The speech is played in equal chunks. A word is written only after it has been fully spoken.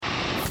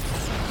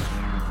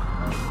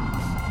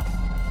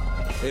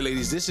Hey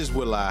ladies, this is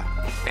Will I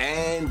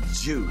and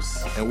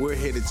Juice. and we're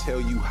here to tell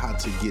you how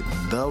to get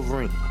the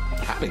ring.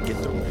 How to get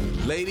the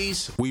ring?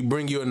 Ladies, we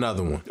bring you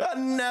another one.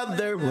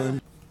 Another one.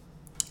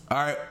 All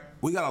right,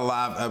 we got a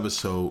live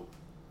episode.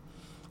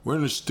 We're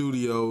in the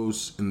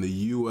studios in the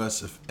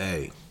US of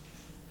A,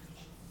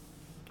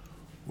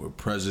 where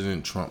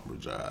President Trump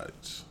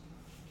resides.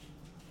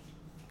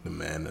 The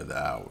man of the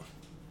hour.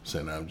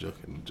 Saying I'm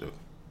joking,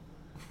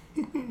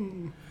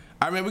 All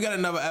right, man, we got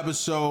another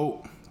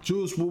episode.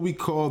 Jules, what we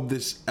call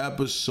this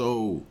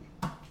episode?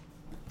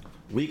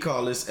 We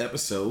call this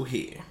episode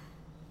here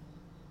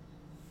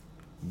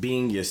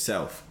Being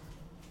Yourself.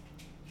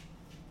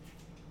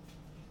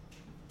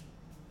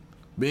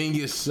 Being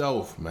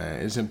yourself,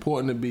 man. It's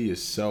important to be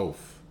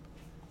yourself.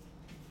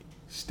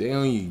 Stay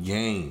on your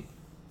game.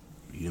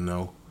 You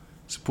know,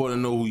 it's important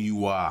to know who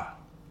you are.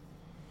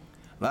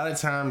 A lot of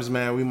times,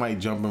 man, we might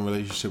jump in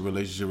relationship,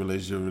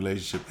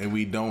 and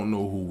we don't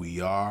know who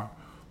we are.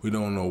 We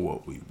don't know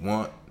what we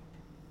want.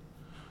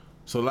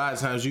 So a lot of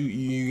times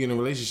you get in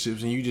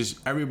relationships and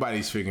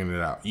everybody's figuring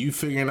it out. You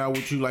figuring out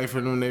what you like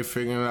from them, they're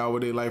figuring out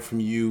what they like from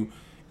you,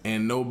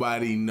 and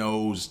nobody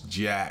knows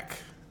jack.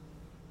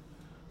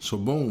 So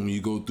boom, you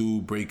go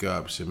through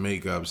breakups and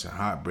makeups and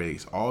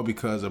heartbreaks, all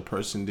because a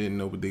person didn't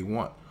know what they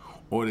want,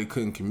 or they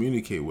couldn't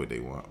communicate what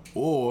they want,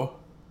 or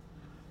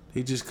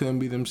they just couldn't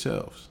be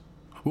themselves.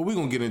 Well, we're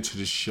going to get into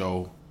the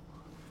show,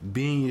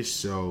 being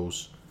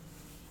yourselves.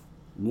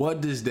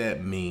 What does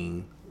that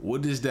mean?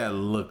 What does that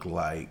look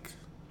like?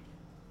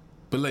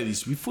 But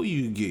ladies, before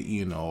you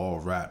get,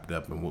 all wrapped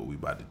up in what we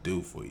about to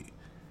do for you,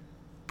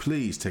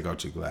 please take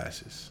out your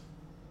glasses.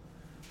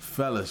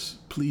 Fellas,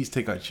 please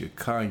take out your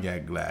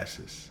cognac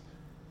glasses.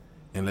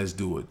 And let's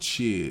do a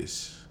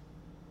cheers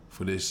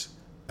for this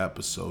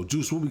episode.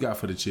 Juice, what we got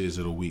for the cheers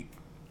of the week?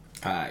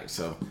 Alright,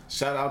 so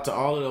shout out to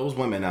all of those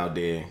women out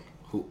there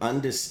who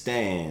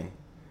understand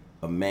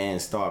a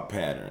man's thought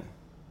pattern.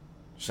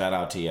 Shout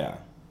out to y'all.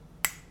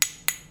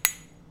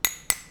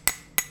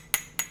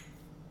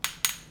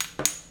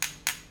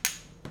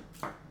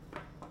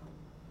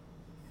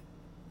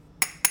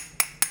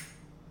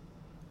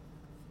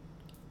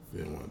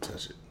 Didn't want to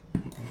touch it.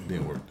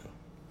 Didn't work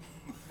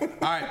though.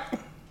 Alright.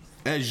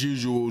 As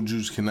usual,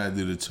 Juice cannot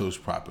do the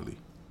toast properly.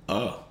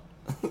 Oh.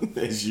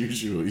 As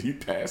usual, you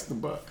passed the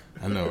buck.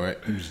 I know, right?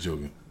 I'm just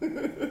joking.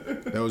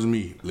 That was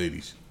me,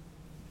 ladies.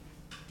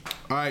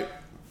 Alright.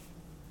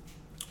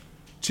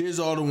 Cheers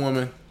to all the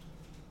women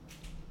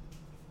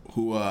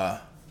who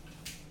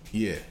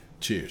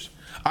cheers.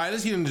 Alright,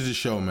 let's get into the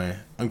show, man.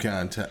 I'm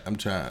trying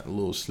a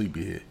little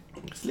sleepy here.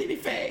 Sleepy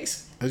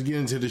face. Let's get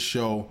into the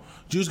show.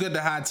 Juice got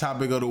the hot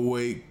topic of the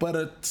week, but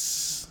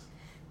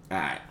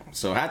Alright,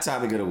 so hot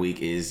topic of the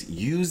week is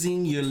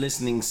using your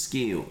listening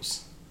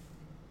skills.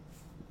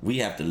 We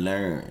have to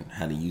learn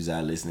how to use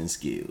our listening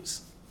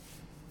skills.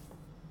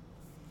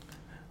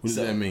 What does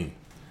that mean?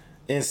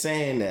 In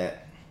saying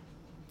that,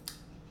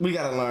 we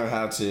got to learn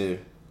how to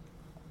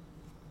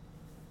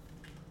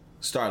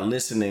start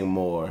listening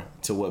more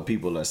to what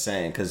people are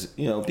saying, because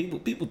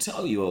people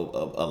tell you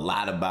a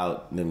lot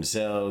about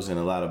themselves and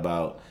a lot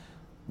about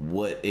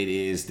what it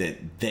is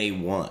that they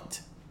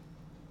want,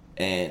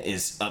 and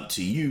it's up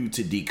to you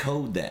to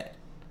decode that.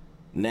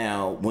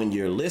 Now, when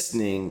you're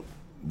listening,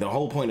 the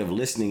whole point of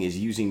listening is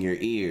using your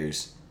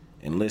ears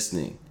and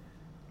listening.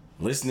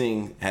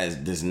 Listening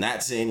does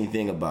not say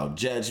anything about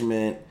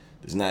judgment,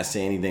 does not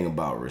say anything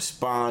about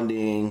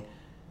responding,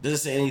 doesn't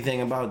say anything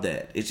about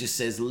that. It just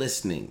says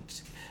listening.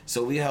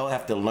 So we all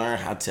have to learn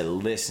how to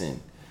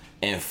listen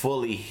and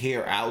fully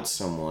hear out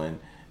someone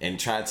and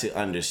try to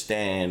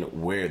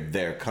understand where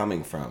they're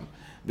coming from.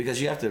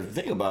 Because you have to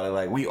think about it,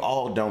 like, we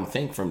all don't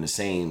think from the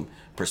same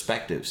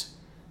perspectives.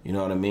 You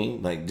know what I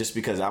mean? Like, just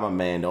because I'm a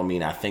man don't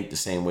mean I think the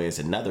same way as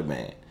another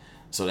man.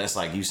 So that's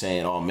like you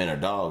saying all men are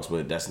dogs,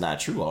 but that's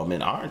not true. All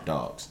men aren't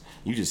dogs.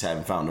 You just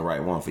haven't found the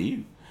right one for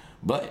you.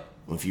 But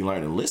if you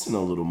learn to listen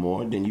a little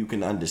more, then you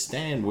can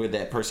understand where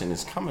that person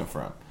is coming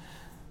from.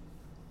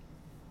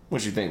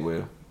 What you think,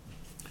 Will?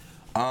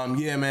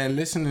 Yeah, man,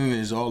 listening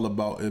is all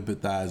about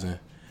empathizing.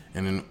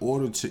 And in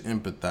order to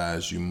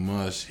empathize, you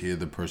must hear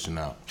the person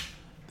out.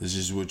 This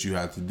is what you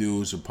have to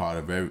do. It's a part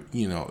of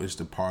it's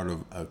the part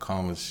of a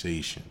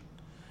conversation.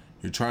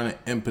 You're trying to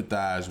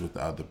empathize with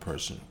the other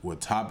person.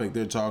 What topic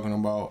they're talking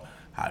about,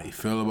 how they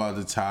feel about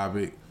the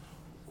topic,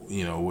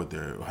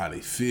 how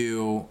they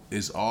feel.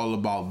 It's all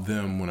about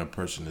them when a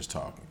person is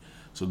talking.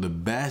 So the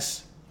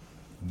best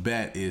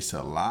bet is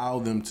to allow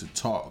them to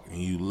talk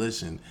and you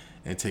listen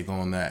and take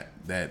on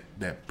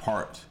that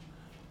part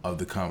of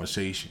the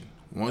conversation.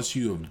 Once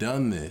you have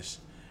done this,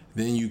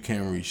 then you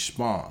can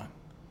respond.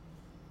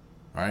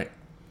 Right?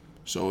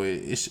 So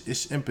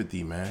it's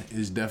empathy, man.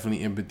 It's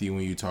definitely empathy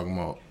when you're talking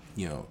about,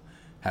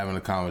 having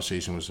a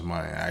conversation with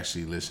somebody and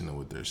actually listening to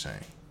what they're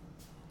saying.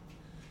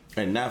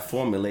 And not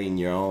formulating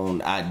your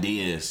own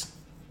ideas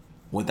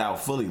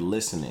without fully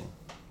listening.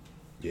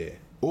 Yeah.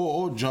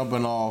 Or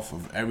jumping off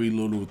of every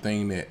little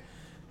thing that,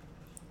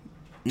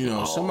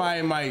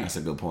 somebody might. That's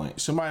a good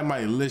point. Somebody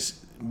might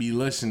be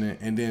listening,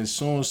 and then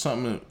soon as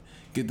something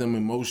get them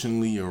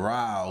emotionally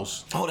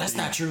aroused. Oh, that's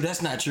not true.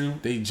 That's not true.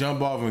 They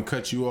jump off and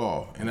cut you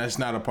off, and that's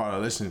not a part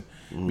of listening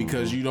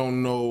because you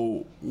don't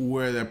know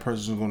where that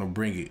person's going to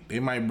bring it. They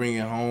might bring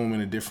it home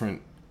in a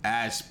different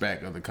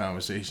aspect of the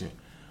conversation,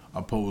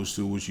 opposed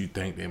to what you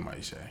think they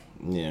might say.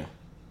 Yeah,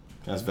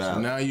 that's valid.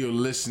 So now you're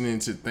listening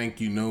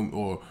to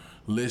or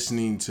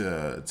listening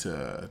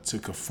to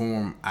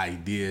conform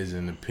ideas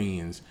and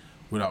opinions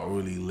without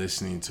really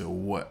listening to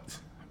what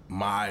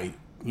my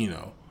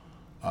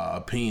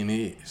opinion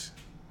is.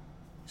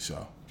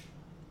 So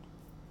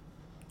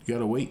you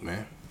gotta wait,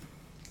 man.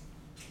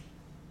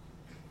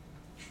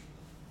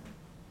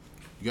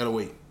 You gotta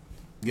wait.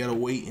 You gotta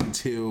wait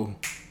until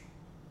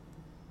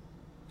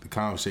the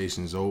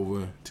conversation's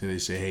over, till they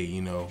say,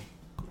 hey,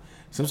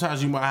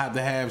 sometimes you might have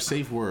to have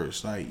safe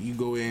words, like you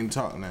go in and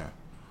talk now.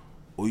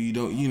 Or you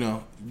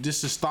don't,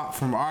 just to stop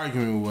from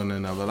arguing with one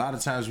another. A lot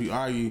of times we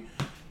argue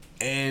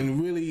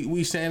and really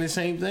we saying the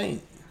same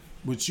thing.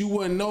 But you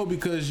wouldn't know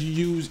because you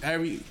use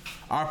every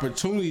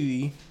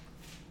opportunity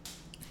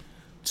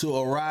to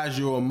arouse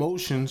your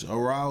emotions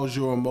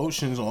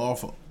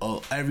off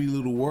of every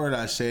little word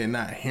I said,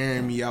 not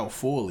hearing me out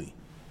fully.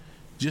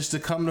 Just to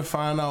come to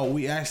find out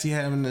we actually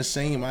having the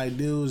same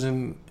ideals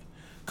and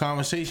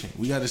conversation.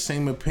 We got the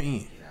same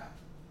opinion.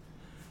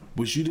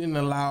 But you didn't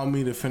allow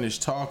me to finish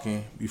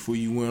talking before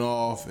you went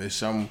off at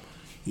some,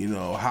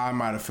 how I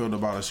might have felt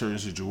about a certain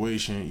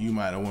situation. You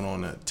might have went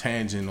on a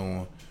tangent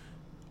on,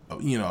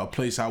 a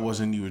place I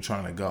wasn't even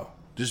trying to go,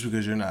 just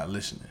because you're not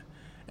listening.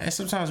 And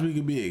sometimes we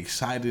could be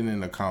excited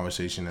in a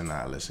conversation and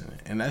not listening,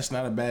 and that's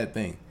not a bad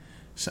thing.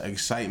 So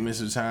excitement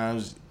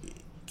sometimes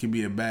can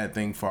be a bad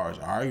thing as far as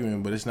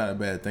arguing, but it's not a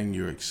bad thing.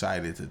 You're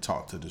excited to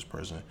talk to this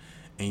person,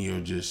 and you're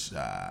just,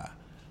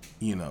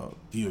 you're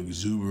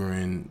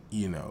exuberant,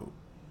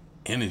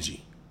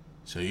 energy.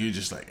 So you're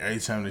just like, every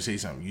time they say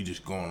something, you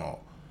just going off.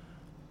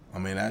 I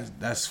mean,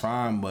 that's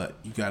fine, but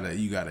you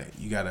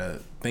gotta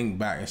think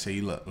back and say,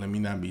 look, let me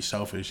not be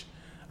selfish.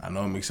 I know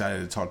I'm excited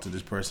to talk to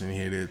this person and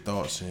hear their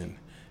thoughts and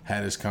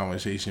have this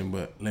conversation,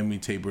 but let me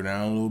taper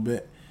down a little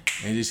bit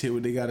and just hear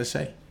what they gotta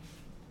say.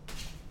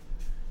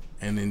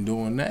 And then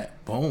doing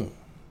that, boom,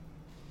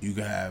 you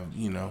can have,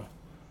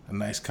 a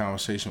nice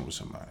conversation with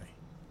somebody.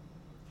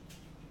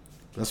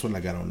 That's what I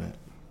got on that.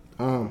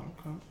 Okay.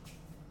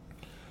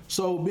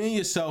 So being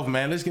yourself,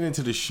 man, let's get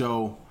into the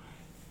show.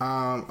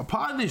 A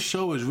part of this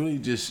show is really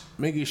just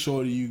making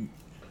sure that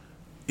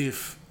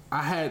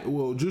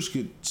Juice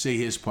could say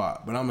his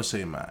part, but I'm going to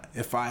say mine.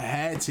 If I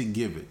had to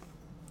give it,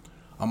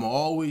 I'm going to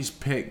always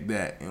pick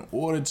that in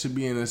order to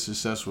be in a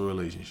successful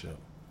relationship,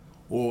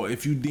 or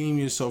if you deem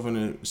yourself in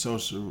a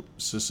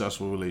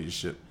successful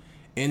relationship,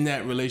 in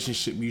that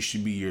relationship, you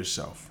should be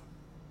yourself,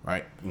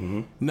 right?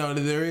 Mm-hmm. No,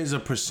 there is a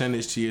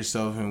percentage to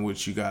yourself in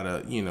which you got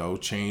to,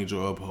 change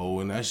or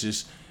uphold, and that's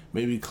just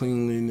maybe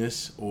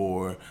cleanliness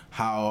or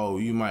how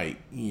you might,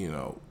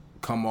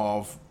 come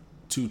off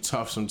too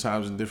tough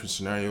sometimes in different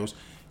scenarios.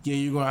 Yeah,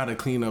 you're going to have to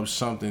clean up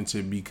something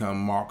to become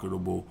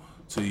marketable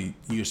to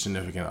your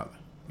significant other.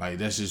 Like,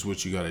 that's just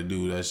what you got to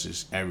do. That's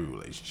just every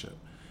relationship.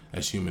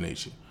 That's human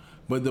nature.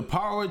 But the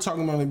part we're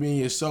talking about being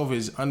yourself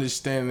is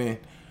understanding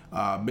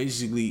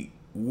basically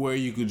where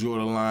you could draw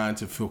the line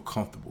to feel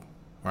comfortable,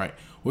 right?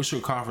 What's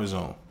your comfort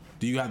zone?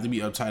 Do you have to be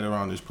uptight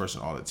around this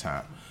person all the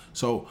time?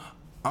 So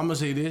I'm going to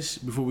say this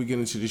before we get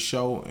into the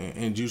show,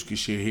 and Juice can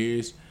share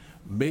his.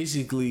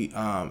 Basically,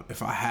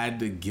 if I had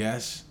to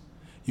guess,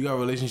 you got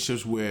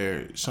relationships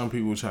where some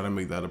people try to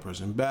make the other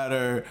person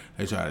better.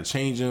 They try to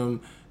change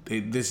them.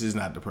 This is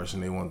not the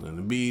person they want them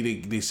to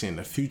be. They see in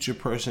the future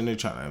person. They're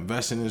trying to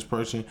invest in this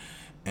person.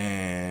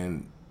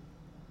 And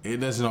it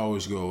doesn't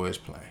always go as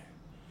planned.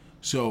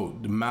 So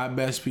my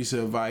best piece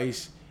of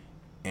advice,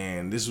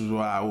 and this is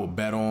what I will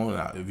bet on.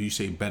 If you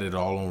say bet it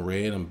all on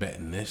red, I'm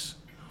betting this.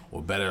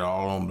 Or bet it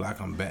all on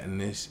black, I'm betting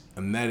this.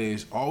 And that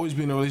is always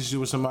be in a relationship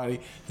with somebody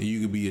that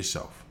you can be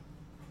yourself,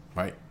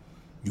 right?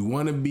 You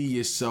want to be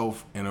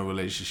yourself in a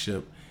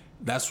relationship.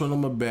 That's what I'm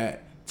going to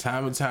bet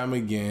time and time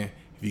again.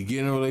 If you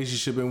get in a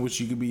relationship in which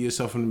you can be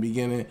yourself in the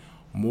beginning,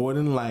 more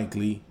than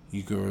likely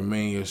you can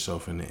remain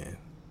yourself in the end.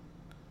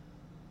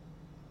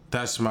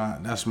 That's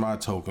my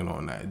token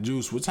on that.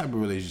 Juice, what type of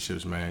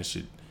relationships, man,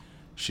 should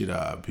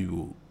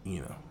people,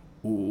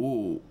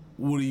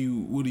 what do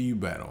you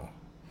bet on?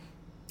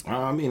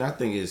 I mean, I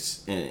think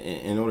it's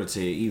in order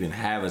to even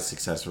have a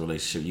successful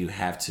relationship, you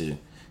have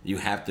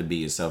to be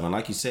yourself, and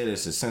like you said,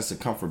 it's a sense of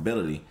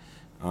comfortability.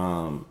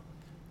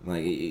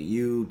 Like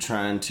you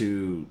trying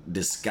to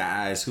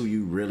disguise who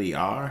you really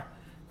are,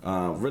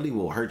 really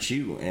will hurt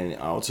you, and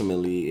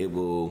ultimately it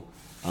will.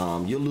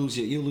 You'll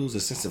lose a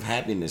sense of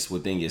happiness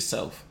within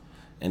yourself,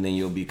 and then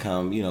you'll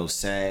become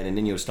sad, and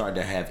then you'll start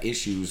to have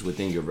issues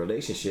within your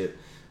relationship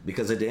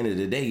because at the end of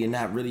the day, you're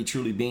not really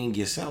truly being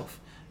yourself.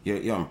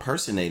 You're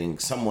impersonating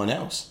someone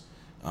else,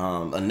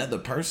 another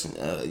person.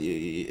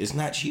 It's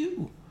not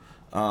you.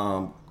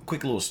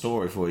 Quick little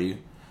story for you.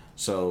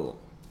 So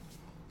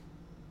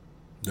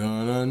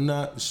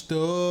Not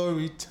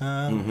story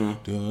time.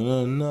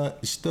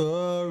 Not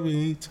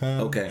story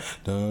time. Okay.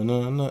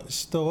 Not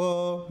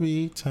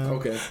story time.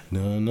 Okay.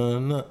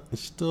 Not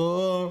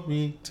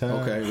story time.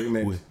 Okay,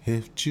 remix. With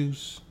hip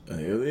juice.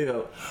 Here we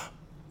go.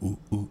 Ooh,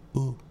 ooh,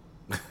 ooh.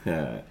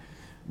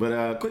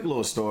 But quick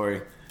little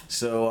story.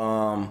 So,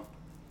 I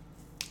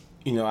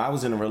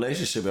was in a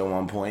relationship at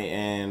one point,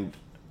 and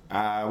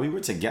we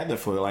were together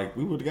for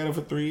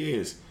 3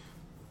 years.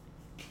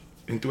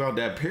 And throughout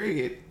that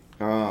period,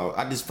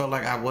 I just felt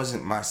like I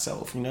wasn't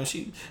myself.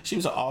 She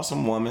was an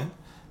awesome woman.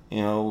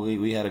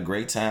 We had a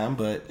great time,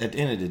 but at the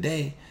end of the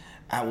day,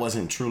 I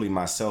wasn't truly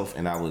myself,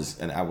 and I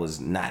was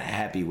not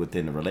happy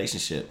within the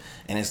relationship.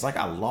 And it's like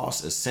I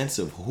lost a sense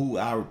of who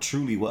I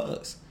truly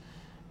was.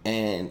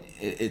 And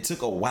it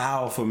took a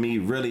while for me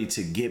really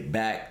to get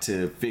back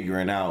to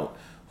figuring out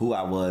who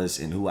I was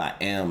and who I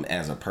am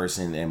as a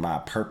person and my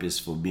purpose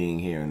for being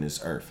here on this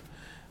earth.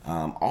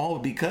 All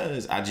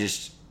because I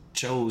just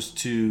chose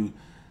to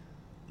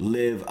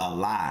live a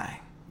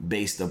lie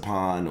based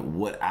upon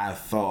what I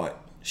thought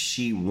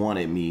she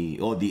wanted me,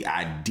 or the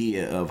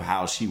idea of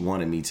how she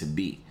wanted me to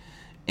be.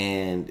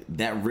 And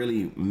that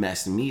really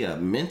messed me up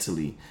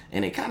mentally,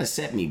 and it kind of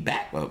set me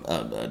back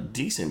a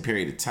decent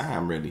period of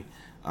time, really.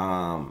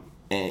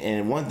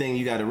 And one thing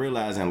you got to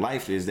realize in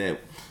life is that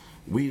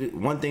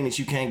one thing that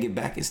you can't get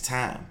back is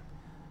time.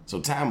 So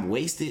time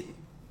wasted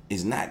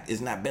is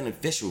not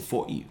beneficial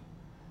for you.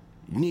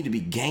 You need to be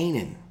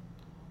gaining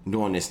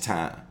during this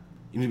time.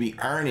 You need to be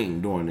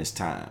earning during this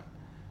time.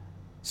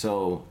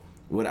 So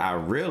what I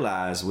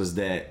realized was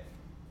that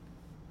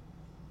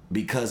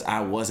because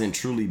I wasn't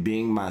truly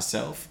being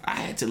myself, I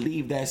had to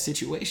leave that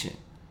situation.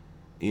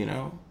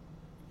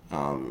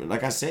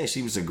 Like I said,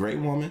 she was a great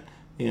woman.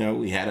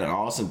 We had an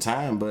awesome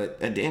time,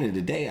 but at the end of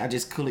the day, I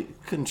just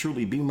couldn't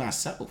truly be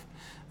myself.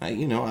 I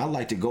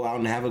like to go out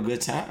and have a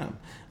good time.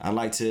 I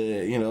like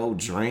to,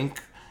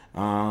 drink.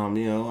 I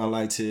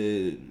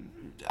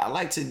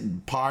like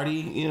to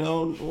party,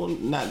 well,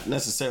 not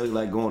necessarily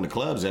like going to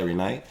clubs every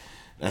night.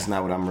 That's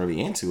not what I'm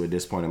really into at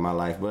this point in my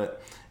life.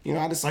 But,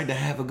 I just like to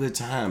have a good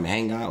time,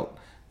 hang out,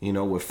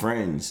 with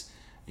friends.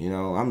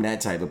 I'm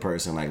that type of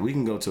person. Like, we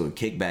can go to a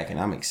kickback and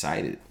I'm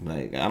excited.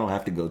 Like, I don't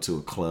have to go to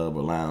a club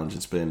or lounge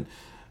and spend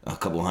a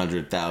couple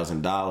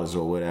 $100,000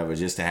 or whatever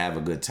just to have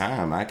a good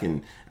time.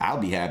 I'll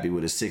be happy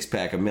with a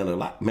 6-pack of Miller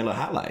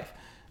High Life,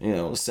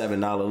 $7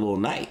 little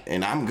night,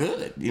 and I'm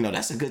good.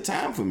 That's a good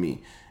time for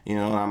me.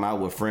 I'm out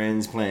with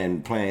friends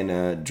playing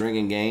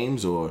drinking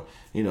games, or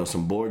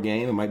some board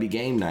game. It might be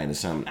game night or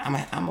something.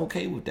 I'm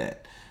okay with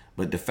that.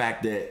 But the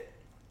fact that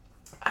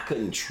I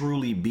couldn't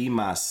truly be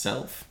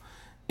myself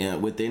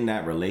within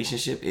that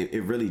relationship,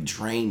 it really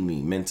drained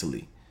me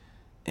mentally,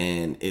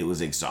 and it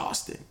was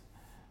exhausting.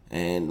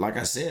 And like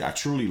I said, I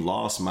truly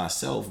lost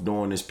myself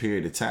during this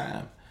period of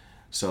time.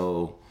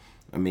 So,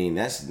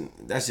 that's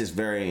just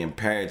very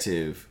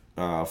imperative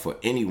for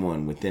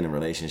anyone within a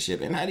relationship,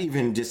 and not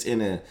even just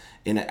in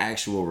an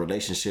actual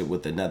relationship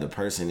with another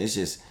person. It's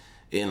just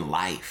in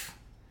life.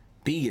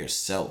 Be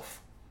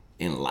yourself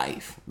in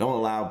life. Don't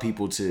allow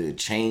people to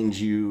change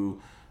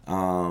you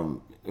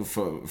from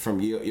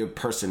your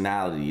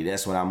personality.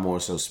 That's what I'm more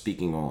so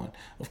speaking on.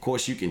 Of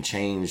course, you can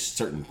change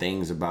certain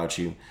things about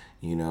you.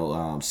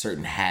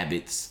 Certain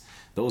habits.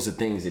 Those are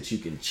things that you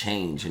can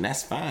change, and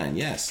that's fine.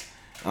 Yes.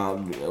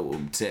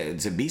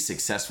 To be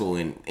successful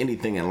in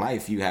anything in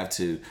life, you have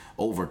to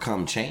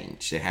overcome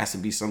change. There has to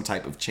be some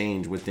type of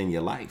change within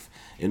your life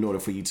in order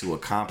for you to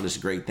accomplish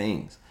great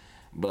things.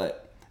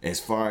 But as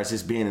far as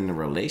just being in a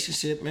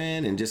relationship,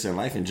 man, and just in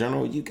life in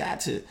general, you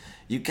gotta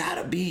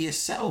be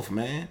yourself,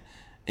 man.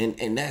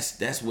 And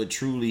that's what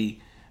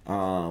truly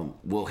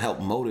will help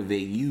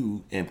motivate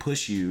you and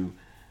push you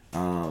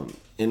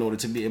in order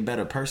to be a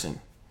better person.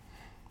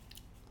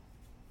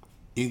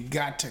 You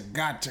got to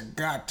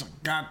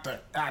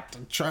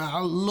try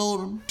a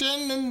little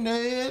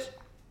tenderness.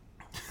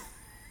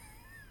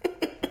 You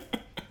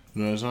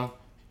know that song?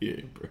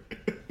 Yeah, bro.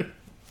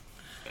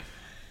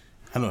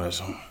 I know that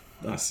song.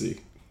 I see.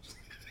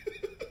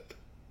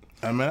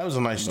 That was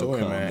a nice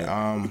story, man.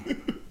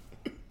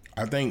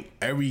 I think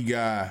every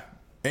guy,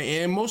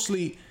 and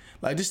mostly,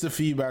 like, just the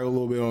feedback a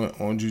little bit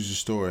on Juice's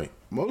story.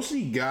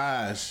 Mostly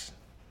guys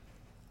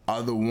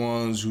are the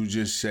ones who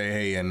just say,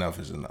 hey, enough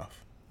is enough.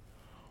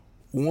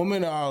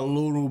 Women are a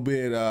little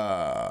bit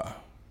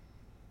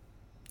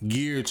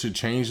geared to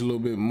change a little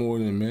bit more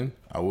than men.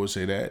 I will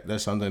say that.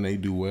 That's something they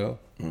do well.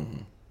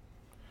 Mm-hmm.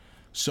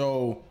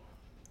 So,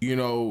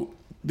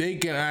 they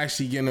can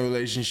actually get in a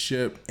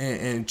relationship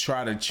and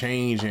try to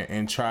change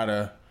and try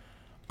to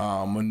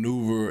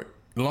maneuver,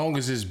 as long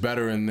as it's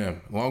better in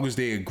them. As long as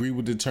they agree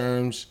with the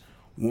terms,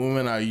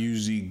 women are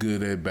usually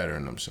good at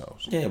bettering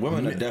themselves. Yeah,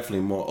 women are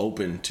definitely more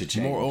open to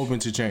change. More open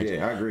to change.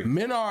 Yeah, I agree.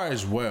 Men are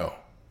as well.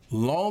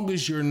 Long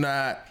as you're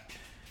not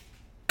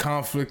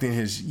conflicting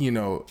his,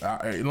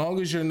 as long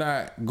as you're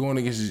not going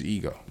against his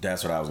ego.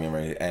 That's what I was getting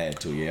ready to add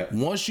to, yeah.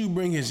 Once you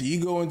bring his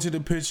ego into the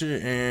picture,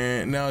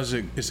 and now it's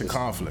a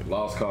conflict.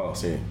 Lost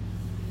cause, yeah.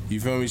 You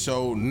feel me?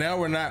 So now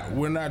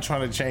we're not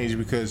trying to change,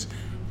 because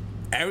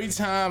every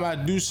time I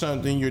do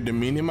something, you're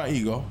demeaning my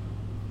ego,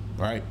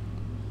 right?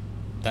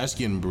 That's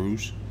getting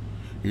bruised.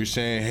 You're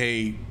saying,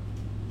 hey,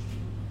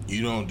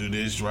 you don't do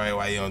this right,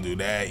 why you don't do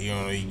that? You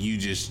know, you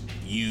just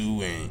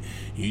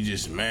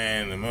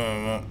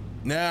man.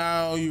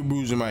 Now you're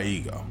bruising my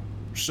ego.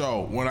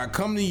 So when I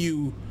come to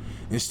you,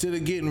 instead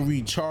of getting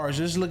recharged,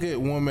 let's look at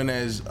women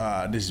as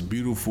this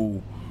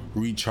beautiful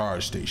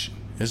recharge station.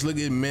 Let's look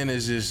at men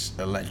as this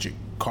electric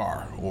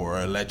car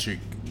or electric,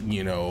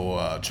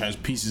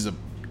 pieces of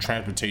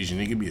transportation.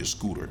 It could be a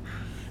scooter.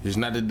 It's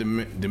not the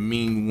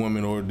mean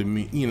woman or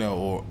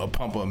or a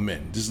pump of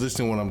men. Just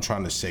listen to what I'm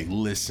trying to say.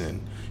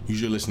 Listen. Use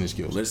your listening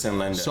skills. Listen,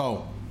 Linda.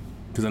 So,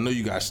 because I know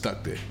you got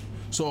stuck there.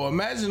 So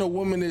imagine a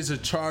woman is a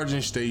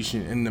charging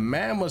station and the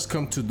man must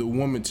come to the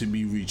woman to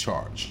be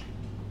recharged.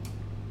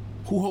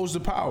 Who holds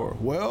the power?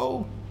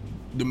 Well,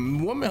 the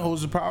woman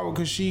holds the power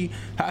because she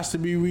has to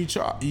be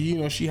recharged.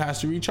 She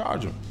has to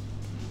recharge him.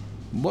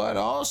 But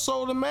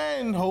also the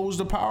man holds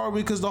the power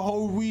because the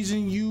whole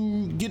reason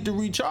you get to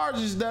recharge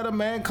is that a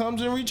man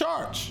comes and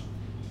recharge.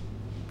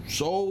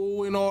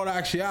 So in all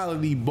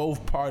actuality,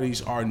 both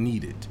parties are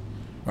needed,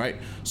 right?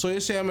 So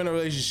let's say I'm in a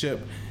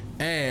relationship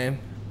and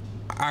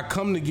I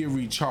come to get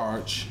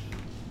recharged,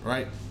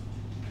 right?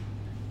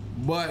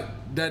 But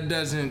that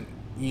doesn't,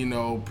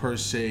 per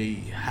se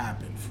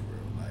happen for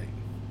real. Like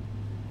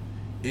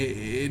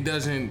it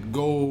doesn't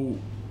go,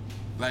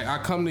 like I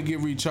come to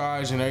get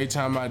recharged and every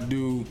time I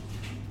do,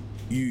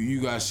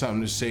 you got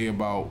something to say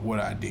about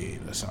what I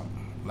did or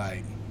something.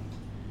 Like,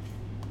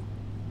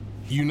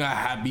 you not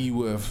happy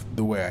with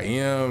the way I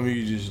am.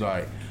 You just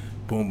like,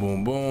 boom,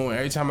 boom, boom.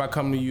 Every time I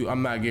come to you,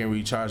 I'm not getting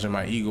recharged and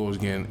my ego is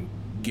getting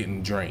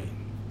drained.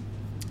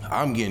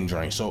 I'm getting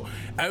drained. So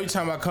every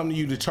time I come to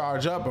you to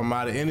charge up, I'm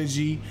out of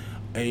energy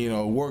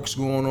and, work's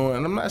going on.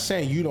 And I'm not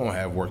saying you don't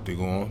have work to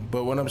go on,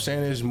 but what I'm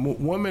saying is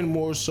women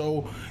more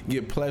so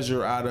get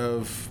pleasure out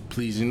of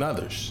pleasing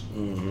others.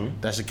 Mm-hmm.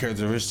 That's a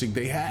characteristic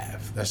they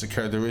have. That's the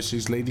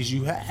characteristics, ladies,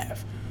 you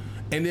have.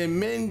 And then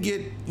men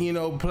get,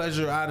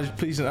 pleasure out of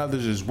pleasing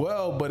others as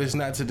well, but it's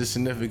not to the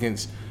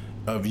significance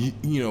of,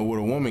 what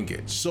a woman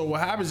gets. So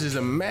what happens is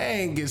a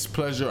man gets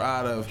pleasure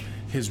out of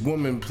his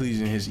woman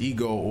pleasing his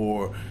ego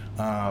or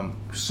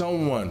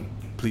someone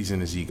pleasing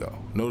his ego.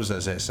 Notice I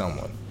said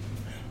someone.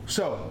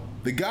 So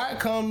the guy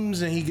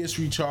comes and he gets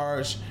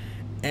recharged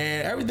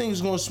and everything's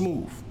going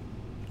smooth.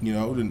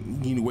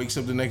 He wakes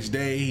up the next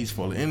day, he's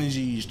full of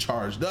energy, he's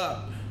charged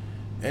up.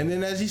 And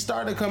then as he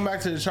started to come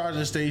back to the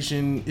charging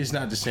station, it's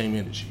not the same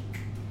energy.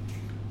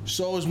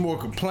 So it's more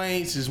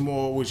complaints, it's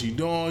more what you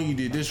doing, you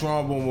did this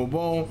wrong, boom, boom,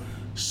 boom.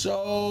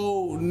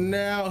 So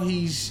now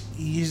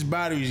his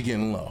battery's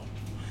getting low.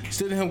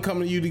 Instead of him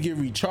coming to you to get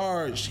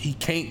recharged, he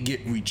can't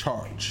get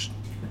recharged.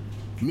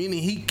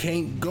 Meaning he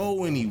can't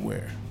go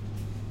anywhere.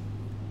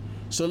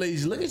 So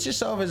ladies, look at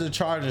yourself as a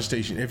charging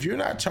station. If you're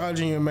not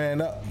charging your man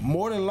up,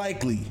 more than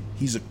likely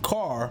he's a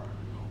car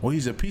or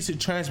he's a piece of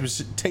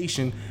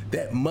transportation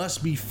that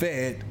must be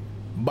fed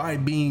by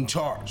being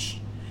charged.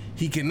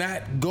 He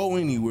cannot go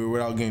anywhere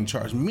without getting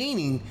charged,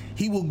 meaning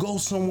he will go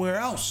somewhere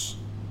else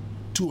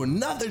to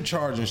another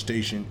charging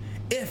station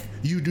if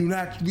you do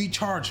not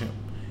recharge him.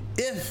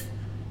 If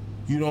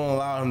you don't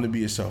allow him to be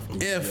himself.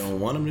 If you don't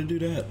want him to do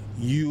that,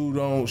 you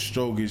don't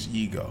stroke his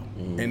ego.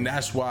 And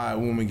that's why a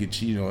woman get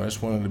cheated on.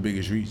 That's one of the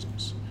biggest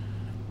reasons.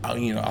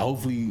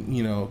 Hopefully,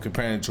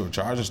 comparing it to a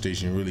charging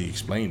station really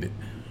explained it.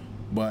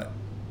 But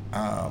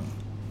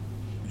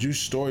Juice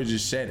Story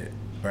just said it,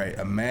 right?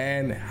 A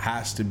man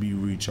has to be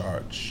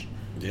recharged.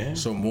 Yeah.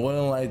 So more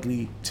than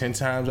likely, 10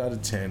 times out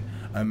of 10,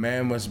 a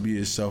man must be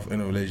himself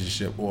in a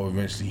relationship or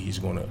eventually he's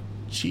going to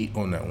cheat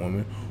on that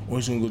woman or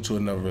he's going to go to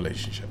another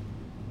relationship.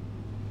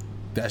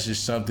 That's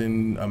just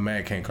something a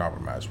man can't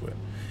compromise with.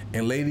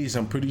 And ladies,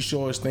 I'm pretty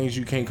sure it's things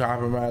you can't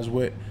compromise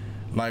with.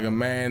 Like a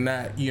man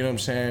not,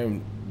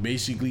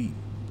 basically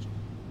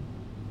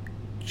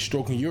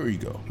stroking your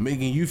ego,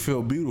 making you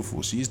feel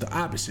beautiful. See, it's the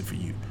opposite for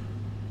you.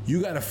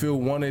 You got to feel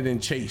wanted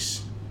and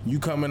chased. You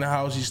come in the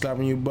house, he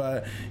slapping your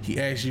butt, he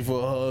asks you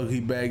for a hug,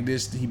 he bag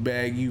this, he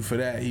bag you for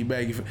that, he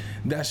bag you for...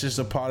 That's just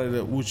a part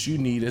of what you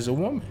need as a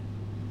woman.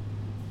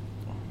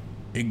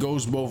 It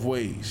goes both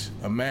ways.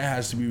 A man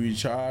has to be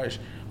recharged.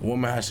 A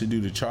woman has to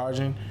do the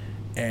charging.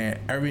 And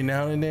every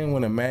now and then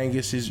when a man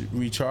gets his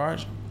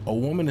recharge, a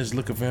woman is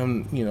looking for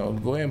him,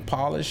 go ahead and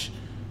polish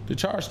the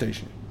charge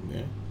station.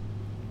 Yeah.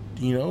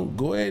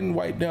 Go ahead and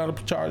wipe down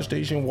the charge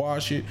station,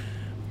 wash it.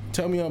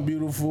 Tell me I'm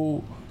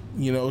beautiful.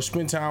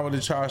 Spend time with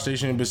the charge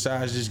station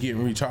besides just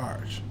getting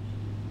recharged.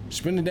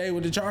 Spend the day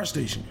with the charge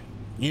station.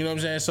 You know what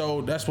I'm saying?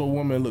 So that's what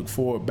women look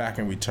for back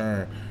in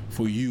return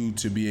for you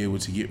to be able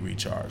to get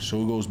recharged.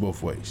 So it goes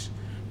both ways.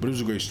 But it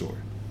was a great story.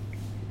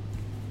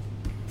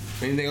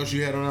 Anything else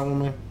you had on that one,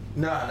 man?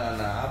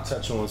 Nah. I'll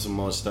touch on some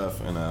more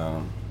stuff and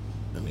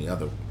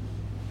other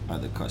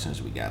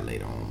questions we got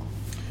later on.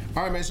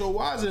 All right, man. So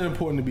why is it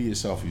important to be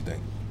yourself, you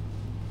think?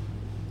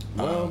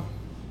 Well,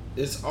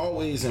 it's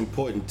always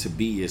important to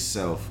be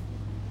yourself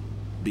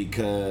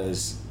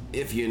because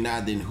if you're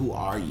not, then who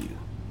are you?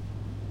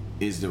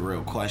 Is the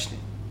real question.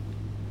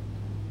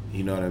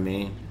 You know what I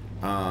mean?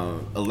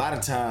 A lot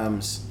of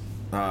times,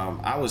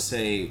 I would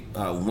say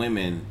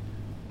women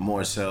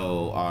more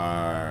so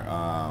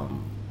are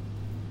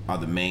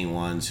the main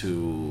ones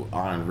who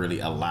aren't really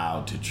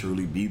allowed to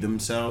truly be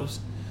themselves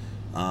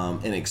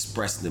and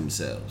express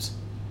themselves.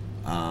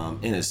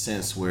 In a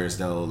sense, where as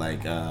though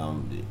like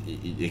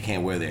they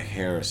can't wear their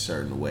hair a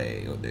certain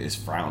way, or it's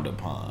frowned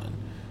upon,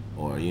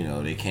 or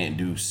they can't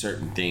do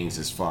certain things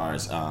as far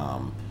as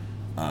I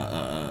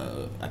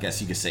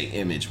guess you could say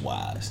image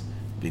wise,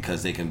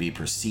 because they can be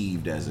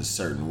perceived as a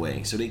certain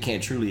way, so they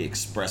can't truly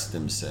express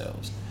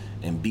themselves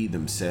and be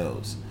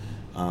themselves.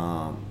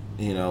 And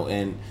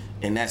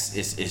that's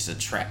it's a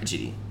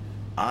tragedy,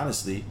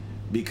 honestly,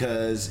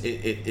 because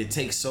it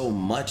takes so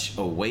much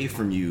away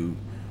from you,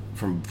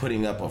 from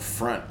putting up a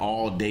front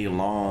all day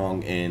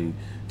long and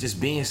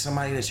just being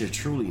somebody that you're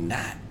truly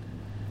not.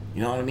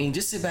 You know what I mean?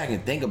 Just sit back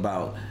and think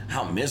about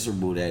how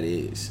miserable that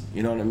is.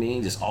 You know what I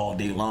mean? Just all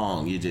day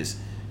long, you're just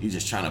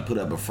trying to put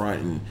up a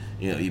front, and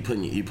you're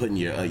putting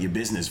your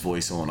business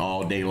voice on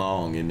all day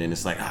long, and then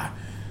it's like,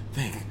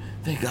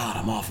 thank God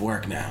I'm off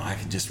work now. I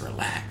can just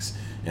relax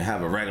and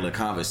have a regular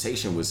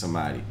conversation with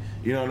somebody.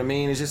 You know what I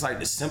mean? It's just like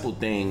the simple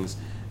things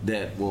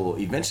that will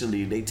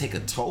eventually they take a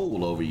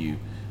toll over you.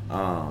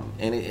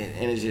 And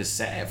it's just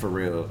sad for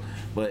real,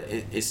 but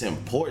it's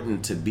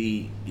important to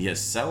be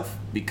yourself,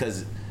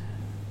 because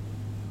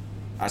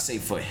I say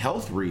for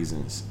health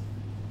reasons,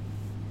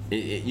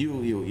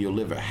 you'll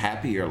live a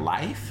happier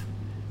life.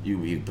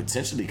 You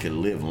potentially could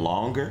live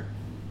longer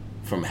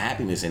from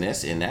happiness, and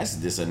that's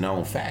just a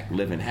known fact.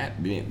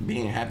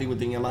 Being happy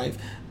within your life,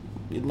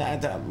 I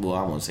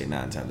won't say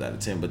 9 times out of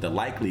 10, but the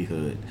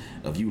likelihood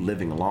of you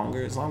living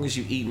longer, as long as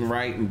you eating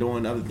right and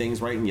doing other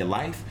things right in your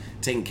life,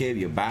 taking care of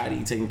your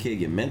body, taking care of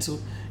your mental,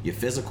 your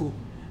physical,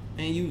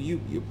 and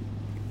you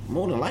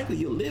more than likely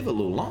you'll live a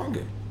little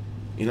longer.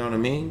 You know what I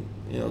mean?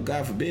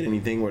 God forbid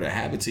anything were to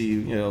happen to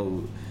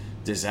you,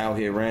 just out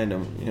here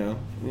random, you know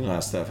how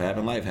stuff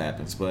happen, life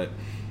happens, but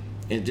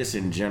just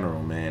in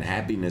general, man,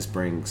 happiness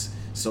brings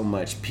so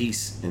much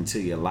peace into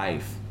your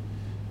life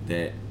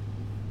that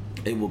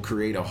it will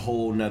create a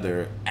whole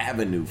nother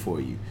avenue for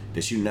you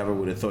that you never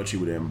would have thought you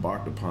would have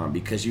embarked upon,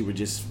 because you were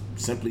just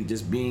simply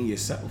just being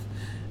yourself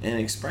and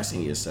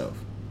expressing yourself.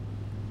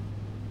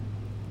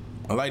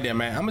 I like that,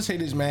 man. I'm gonna say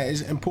this, man.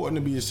 It's important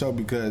to be yourself,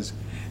 because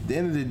at the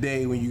end of the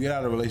day, when you get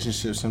out of a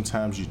relationship,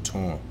 sometimes you're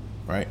torn,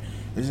 right?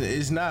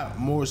 It's not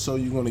more so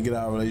you're gonna get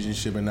out of a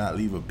relationship and not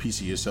leave a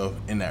piece of yourself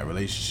in that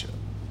relationship.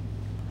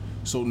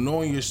 So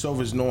knowing yourself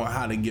is knowing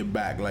how to get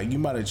back. Like, you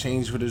might have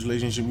changed for this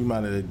relationship, you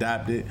might have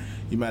adapted,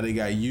 you might have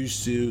got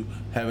used to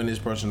having this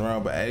person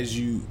around, but as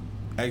you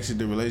exit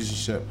the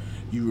relationship,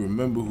 you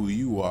remember who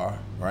you are,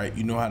 right?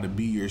 You know how to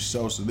be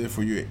yourself, so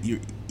therefore you're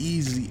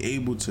easily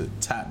able to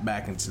tap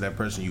back into that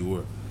person you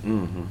were.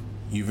 Mm-hmm.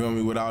 You feel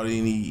me? Without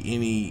any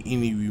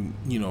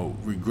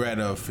regret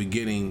of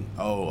forgetting,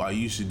 oh, I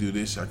used to do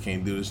this, I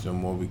can't do this no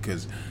more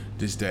because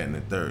this, that, and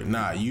the third.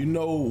 Nah, you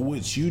know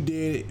what you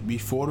did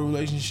before the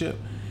relationship,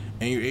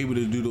 and you're able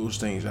to do those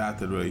things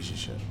after the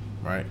relationship,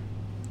 right?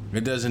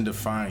 It doesn't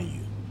define you.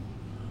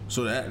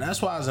 So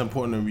that's why it's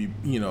important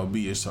to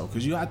be yourself,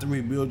 because you have to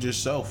rebuild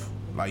yourself.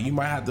 Like, you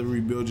might have to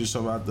rebuild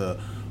yourself after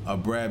a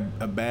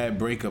bad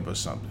breakup or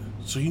something.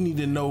 So you need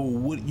to know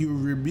what you're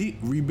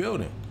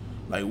rebuilding.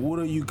 Like, what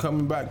are you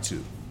coming back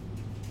to?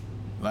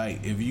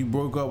 Like, if you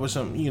broke up with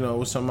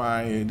with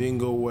somebody, it didn't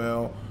go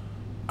well,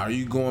 are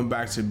you going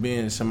back to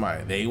being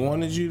somebody they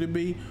wanted you to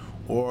be,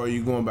 or are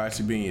you going back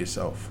to being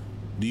yourself?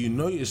 Do you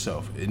know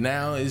yourself?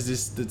 Now is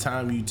this the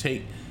time you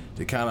take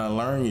to kind of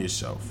learn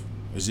yourself?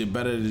 Is it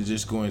better to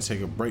just go and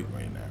take a break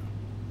right now?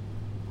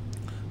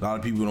 A lot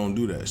of people don't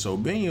do that. So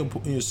being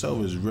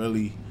yourself is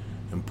really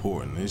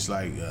important. It's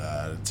like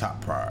the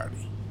top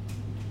priority.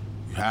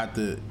 You have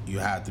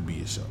to be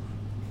yourself.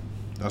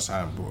 That's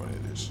how important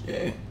it is.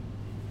 Yeah.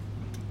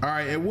 All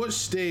right. At what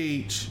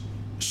stage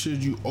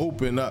should you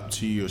open up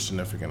to your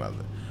significant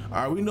other?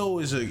 All right. We know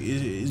it's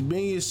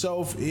being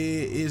yourself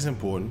is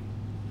important,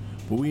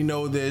 but we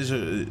know there's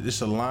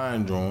a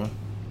line drawn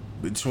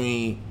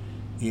between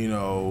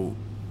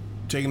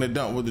taking a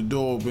dump with the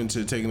door open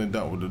to taking a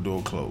dump with the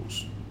door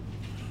closed.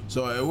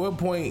 So at what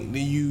point do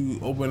you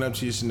open up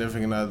to your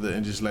significant other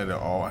and just let it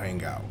all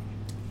hang out?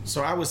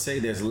 So I would say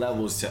there's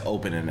levels to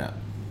opening up.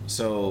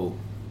 So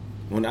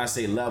when I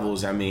say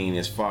levels, I mean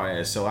as far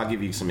as, so I'll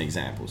give you some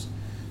examples.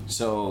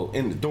 So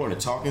during the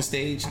talking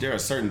stage, there are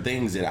certain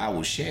things that I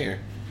will share,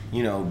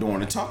 during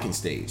the talking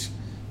stage.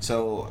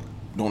 So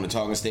during the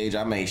talking stage,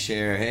 I may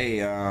share, hey,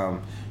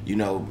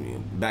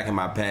 back in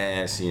my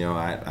past,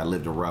 I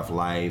lived a rough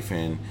life,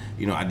 and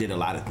I did a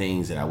lot of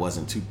things that I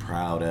wasn't too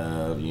proud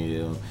of.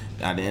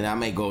 And I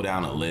may go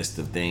down a list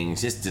of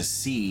things just to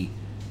see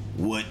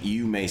what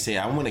you may say.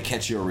 I want to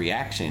catch your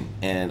reaction,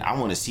 and I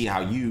want to see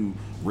how you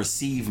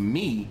receive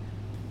me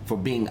for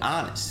being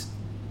honest.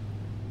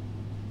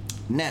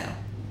 Now,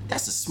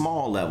 that's a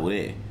small level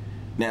there.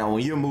 Now,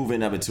 when you're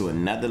moving up into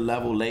another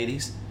level,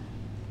 ladies,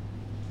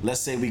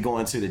 let's say we go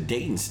into the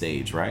dating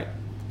stage, right?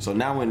 So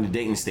now we're in the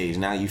dating stage.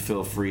 Now you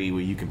feel free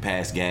where you can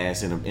pass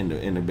gas in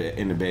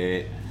the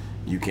bed.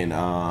 You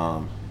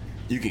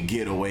can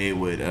get away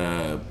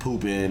with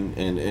pooping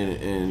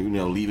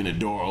and leaving the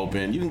door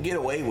open. You can get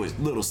away with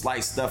little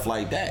slight stuff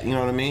like that. You know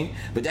what I mean?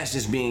 But that's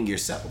just being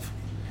yourself.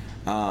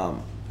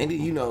 And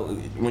then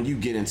when you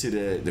get into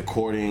the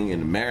courting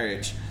and the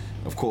marriage,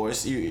 of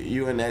course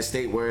you're in that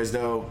state where as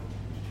though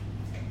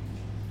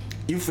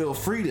you feel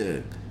free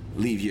to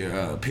leave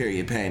your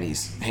period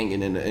panties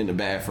hanging in the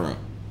bathroom.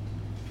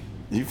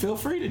 You feel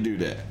free to do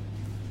that.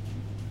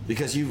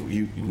 Because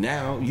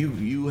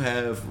you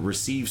have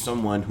received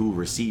someone who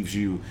receives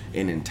you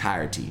in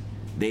entirety.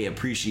 They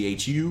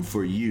appreciate you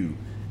for you,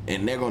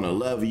 and they're gonna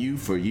love you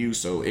for you.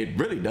 So it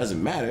really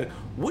doesn't matter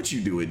what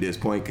you do at this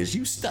point, because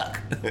you stuck.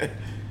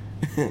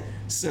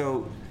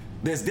 So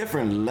there's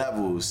different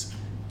levels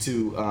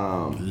to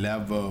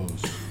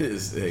levels.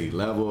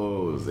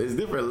 Levels. There's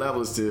different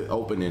levels to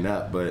opening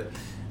up, but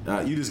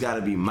you just got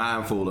to be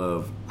mindful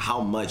of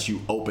how much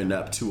you open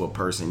up to a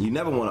person. You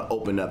never want to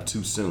open up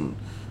too soon,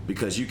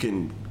 because you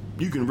can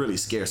really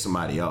scare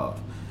somebody off.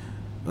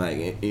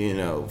 Like,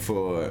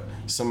 for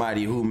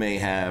somebody who may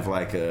have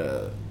like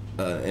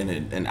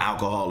an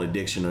alcohol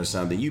addiction or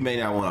something, you may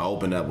not want to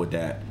open up with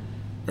that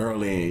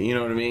early. You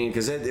know what I mean?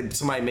 Because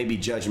somebody may be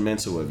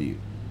judgmental of you.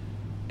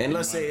 And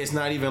let's say it's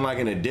not even like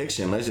an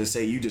addiction. Let's just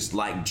say you just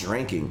like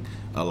drinking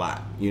a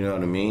lot. You know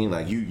what I mean?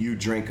 Like you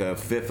drink a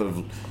fifth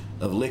of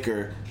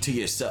liquor to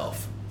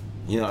yourself.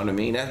 You know what I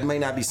mean? That may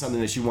not be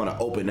something that you want to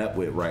open up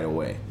with right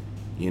away.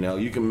 You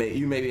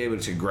may be able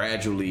to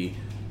gradually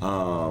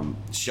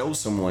show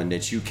someone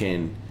that you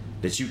can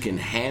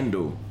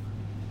handle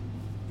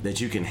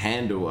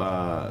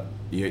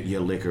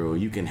your liquor, or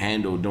you can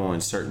handle doing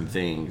certain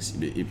things,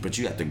 but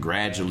you have to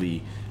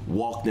gradually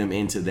walk them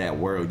into that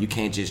world. You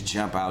can't just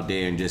jump out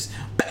there and just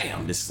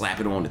bam, just slap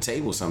it on the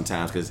table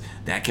sometimes, because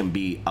that can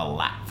be a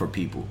lot for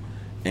people,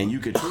 and you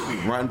could truly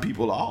run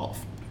people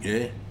off.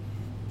 Yeah.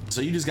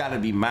 So you just got to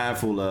be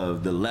mindful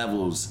of the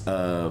levels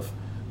of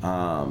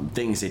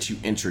things that you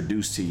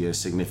introduce to your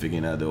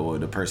significant other or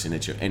the person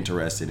that you're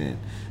interested in.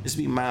 Just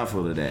be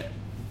mindful of that.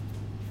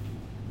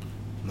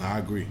 No, I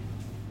agree.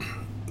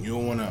 You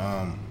don't want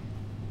to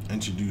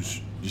introduce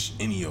just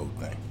any old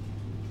thing.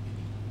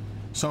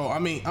 So, I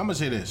mean, I'm going to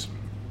say this.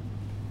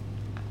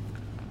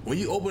 When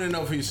you open it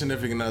up for your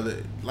significant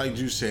other, like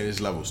you said,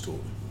 there's levels to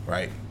it,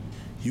 right?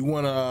 You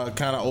want to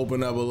kind of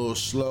open up a little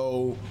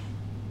slow.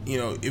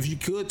 If you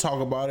could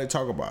talk about it,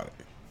 talk about it.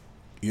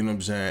 You know what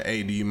I'm saying?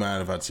 Hey, do you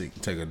mind if I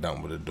take a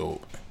dump with a door?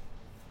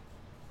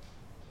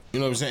 You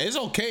know what I'm saying? It's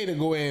okay to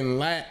go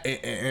in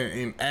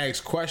and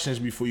ask questions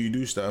before you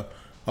do stuff,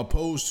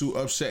 opposed to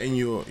upsetting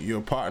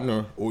your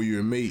partner or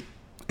your mate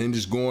and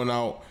just going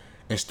out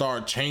and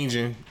start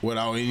changing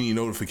without any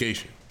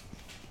notification.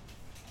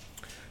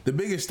 The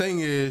biggest thing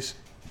is,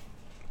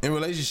 in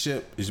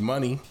relationship, is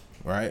money,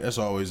 right? That's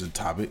always a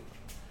topic.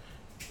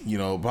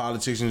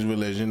 Politics and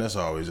religion, that's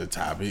always a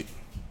topic.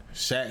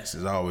 Sex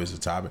is always a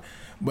topic.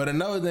 But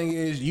another thing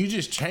is, you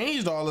just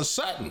changed all of a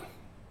sudden.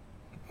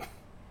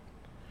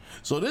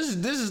 So this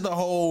is the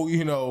whole,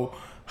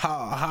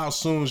 how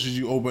soon should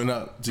you open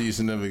up to your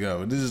significant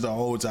other? This is the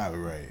whole topic,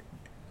 right?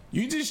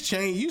 You just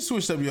changed, you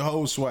switched up your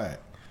whole swag.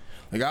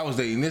 Like, I was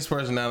dating this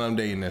person, now I'm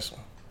dating this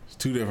one. It's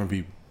two different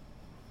people,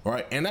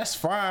 right? And that's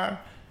fine.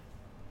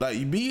 Like,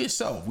 you be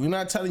yourself. We're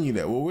not telling you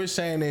that. What we're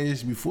saying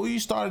is, before you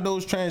started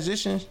those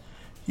transitions,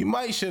 you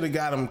might should have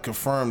got them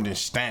confirmed and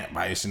stamped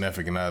by your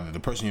significant other, the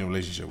person you're in a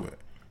relationship with.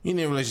 You in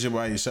a relationship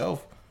by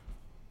yourself.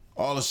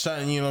 All of a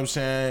sudden, you know what I'm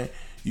saying,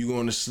 you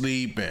going to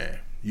sleep and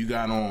you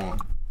got on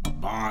a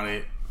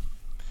bonnet.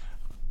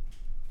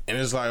 And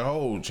it's like,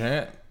 oh,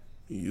 champ,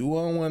 you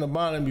weren't wearing a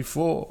bonnet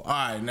before. All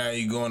right, now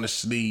you going to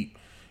sleep.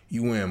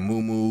 You wearing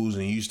muumuus,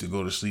 and you used to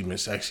go to sleep in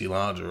sexy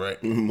lingerie,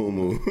 right?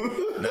 Muumuu.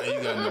 Now you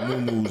got the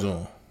muumuus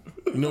on.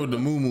 You know what the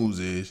muumuus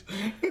is?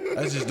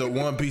 That's just the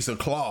one piece of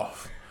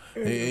cloth.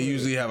 And it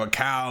usually have a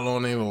cowl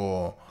on it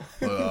or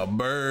a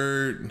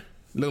bird.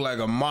 Look like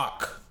a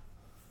mock,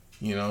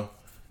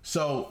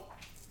 So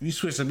you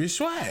switch up your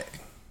swag.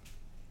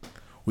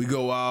 We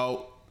go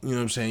out, you know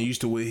what I'm saying? You used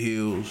to wear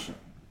heels.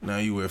 Now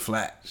you wear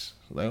flats.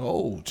 Like,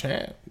 oh,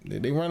 champ.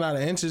 Did they run out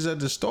of inches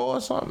at the store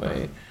or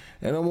something?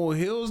 And no more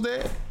heels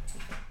there?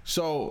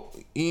 So,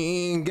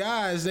 in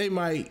guys, they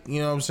might,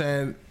 you know what I'm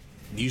saying,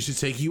 used to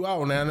take you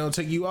out. Now they don't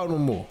take you out no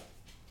more.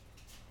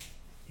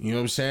 You know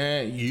what I'm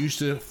saying? You used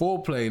to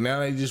foreplay. Now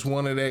they just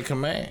wanted that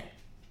command.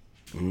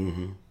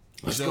 Mm-hmm.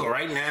 Let's go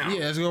right now.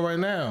 Yeah, let's go right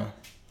now.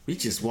 We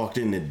just walked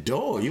in the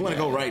door. You want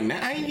to go right now?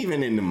 I ain't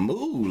even in the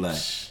mood.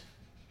 Like,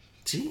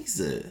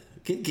 Jesus,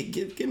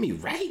 get me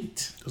right.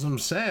 That's what I'm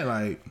saying.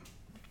 Like,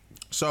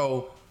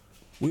 so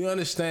we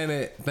understand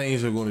that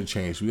things are going to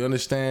change. We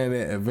understand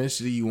that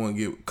eventually you want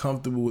to get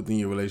comfortable within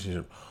your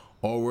relationship.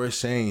 All we're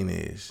saying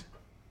is,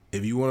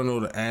 if you want to know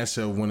the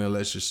answer of when to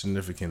let your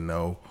significant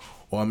know,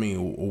 or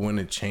when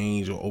to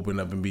change or open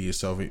up and be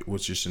yourself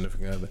with your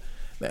significant other,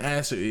 the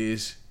answer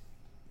is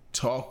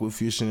talk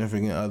with your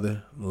significant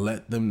other,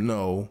 let them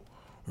know,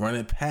 run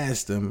it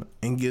past them,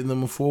 and give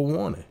them a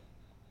forewarning.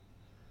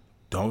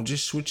 don't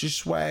just switch your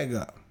swag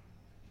up.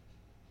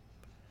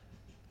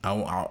 I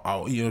you know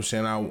what I'm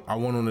saying? I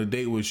went on a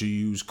date with you.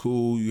 You was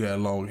cool. You had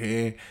long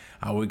hair.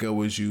 I wake up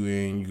with you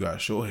and you got a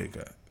short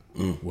haircut.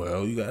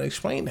 Well, you gotta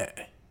explain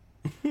that.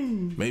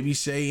 Maybe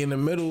say in the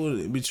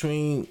middle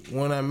between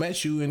when I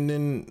met you and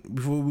then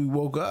before we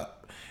woke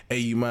up, hey,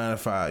 you mind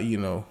if I,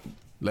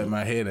 let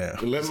my hair down?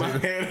 Let my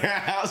hair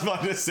down. I was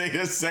about to say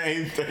the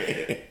same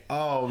thing.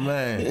 Oh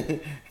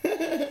man.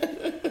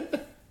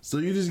 So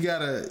you just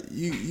gotta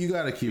you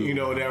gotta keep. You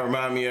know what that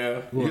remind me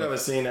of? What? You ever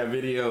seen that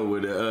video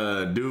where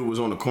the dude was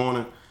on the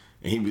corner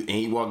and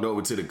he walked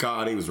over to the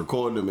car? They was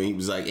recording him and he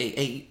was like,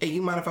 "Hey,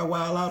 you mind if I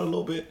wild out a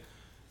little bit?"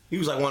 He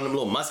was like one of them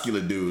little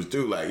muscular dudes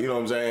too, like, you know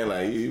what I'm saying?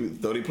 Like, you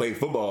thought he played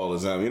football or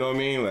something. You know what I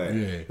mean? Like,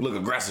 he look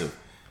aggressive.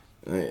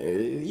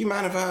 You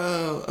mind if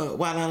I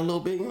wild out a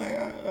little bit?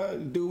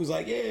 Like, dude was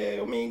like, yeah,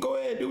 I mean, go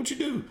ahead, do what you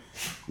do.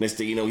 Next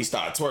thing you know, he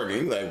started twerking.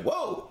 He was like,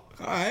 whoa.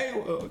 All right,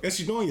 well, I guess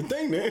you're doing your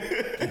thing, man.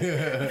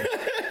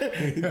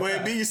 Go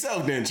ahead, be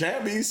yourself then,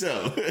 champ. Be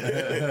yourself.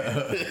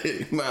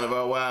 Mind if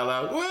I wild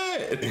out? Go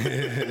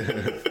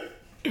ahead.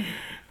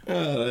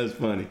 Oh, that's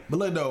funny. But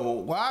look, though,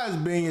 why is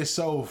being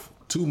yourself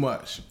too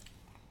much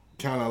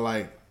kind of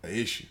like an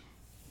issue?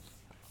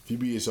 If you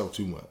be yourself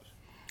too much.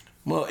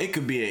 Well, it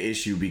could be an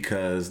issue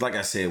because, like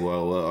I said,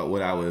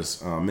 what I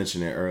was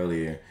mentioning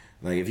earlier,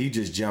 like if you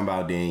just jump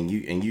out there and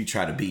you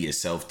try to be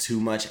yourself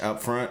too much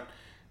up front,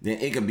 then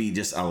it could be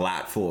just a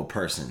lot for a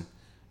person.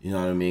 You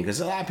know what I mean? Because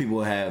a lot of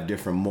people have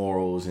different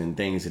morals and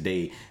things that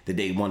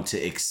they want to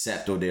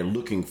accept or they're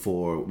looking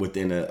for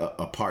within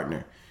a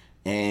partner.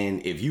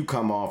 And if you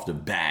come off the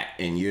bat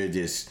and you're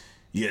just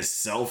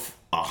yourself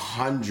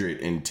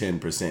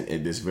 110%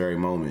 at this very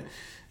moment,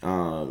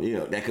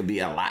 that could be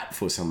a lot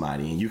for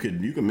somebody, and you could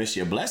miss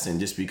your blessing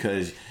just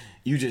because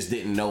you just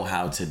didn't know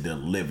how to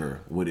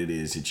deliver what it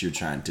is that you're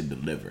trying to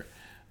deliver.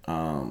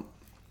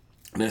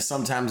 There's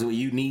sometimes where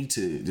you need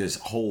to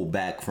just hold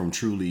back from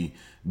truly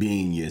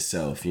being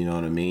yourself. You know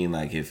what I mean?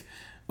 Like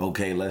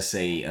let's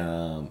say,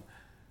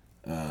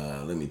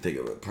 let me think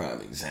of a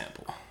prime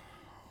example.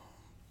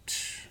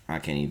 I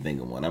can't even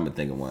think of one. I'm gonna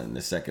think of one in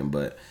a second,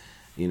 but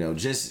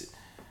just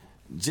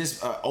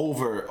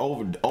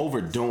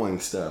overdoing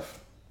stuff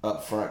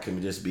up front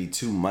can just be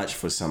too much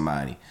for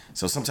somebody.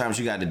 So sometimes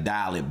you got to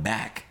dial it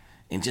back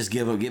and just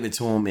give it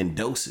to them in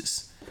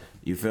doses.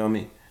 You feel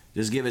me?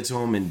 Just give it to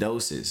them in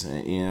doses.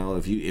 And,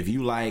 if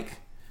you like,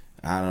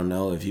 I don't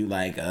know, if you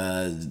like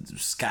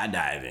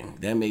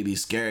skydiving, that may be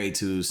scary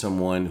to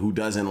someone who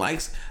doesn't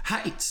like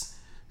heights.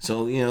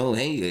 So,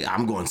 hey,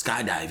 I'm going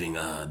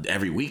skydiving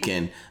every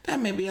weekend. That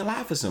may be a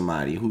lot for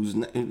somebody who's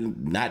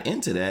not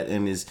into that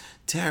and is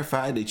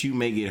terrified that you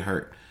may get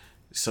hurt.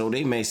 So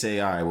they may say,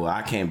 all right, well,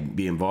 I can't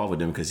be involved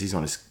with him because he's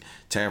going to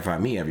terrify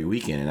me every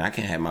weekend and I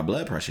can't have my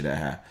blood pressure that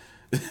high.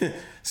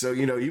 So,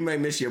 you may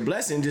miss your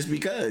blessing just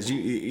because,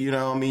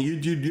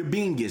 you're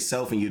being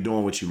yourself and you're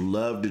doing what you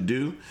love to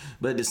do.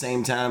 But at the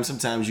same time,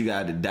 sometimes you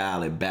got to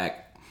dial it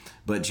back.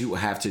 But you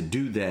have to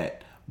do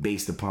that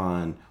based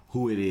upon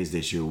who it is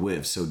that you're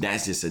with. So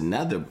that's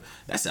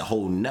a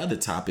whole nother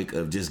topic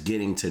of just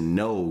getting to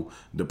know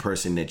the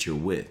person that you're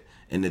with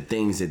and the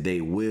things that they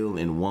will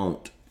and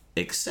won't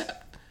accept.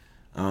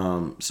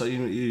 So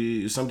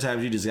you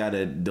sometimes you just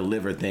gotta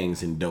deliver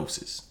things in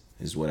doses,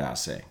 is what I'll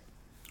say.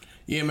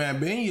 Yeah, man,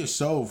 being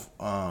yourself,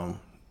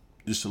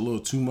 just a little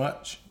too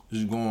much,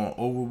 just going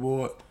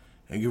overboard,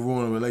 and can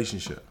ruin a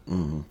relationship.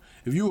 Mm-hmm.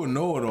 If you a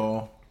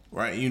know-it-all,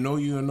 right? You're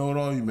a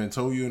know-it-all. You've been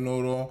told you're a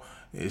know-it-all.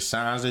 It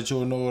signs that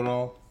you're a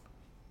know-it-all.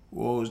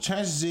 Well, the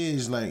chances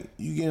is, like,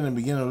 you get in the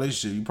beginning of a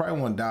relationship, you probably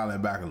want to dial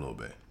it back a little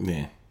bit.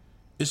 Yeah.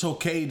 It's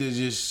okay to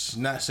just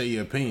not say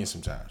your opinion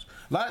sometimes.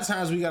 A lot of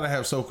times we got to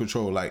have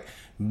self-control. Like,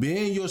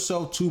 being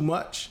yourself too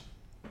much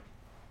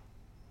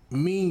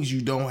means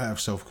you don't have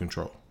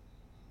self-control.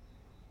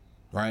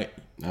 Right?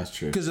 That's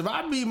true. Because if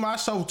I be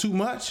myself too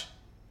much,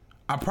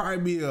 I'd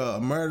probably be a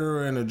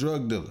murderer and a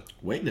drug dealer.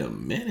 Wait a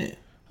minute.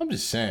 I'm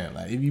just saying,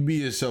 like, if you be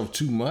yourself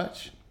too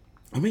much...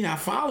 I mean, I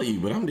follow you,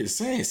 but I'm just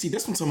saying. See,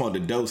 that's what I'm talking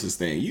about, the doses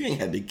thing. You ain't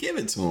had to give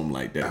it to him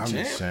like that, I'm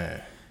champ. just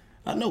saying.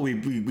 I know we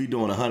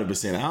doing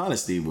 100%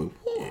 honesty, but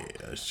yeah,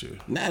 that's true.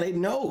 Now they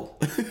know.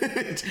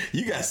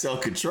 You got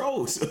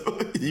self-control, so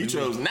you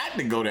chose not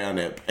to go down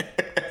that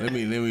path. Let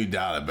me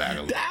dial it back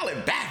a little. Dial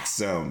it back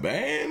some,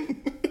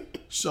 man.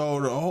 So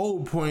the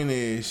whole point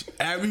is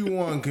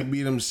everyone can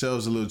be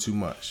themselves a little too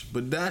much,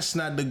 but that's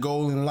not the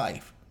goal in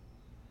life.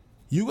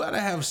 You gotta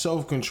have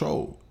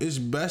self-control. It's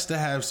best to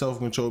have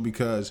self-control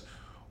because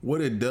what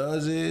it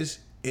does is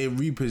it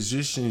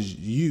repositions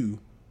you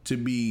to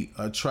be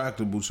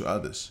attractable to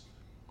others.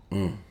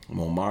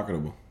 More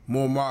marketable.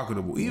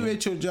 Even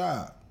at your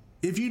job.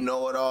 If you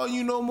know it all,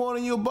 you know more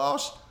than your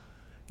boss,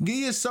 give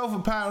yourself a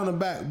pat on the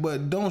back,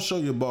 but don't show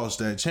your boss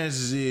that.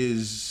 Chances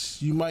is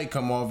you might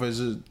come off as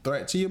a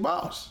threat to your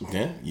boss.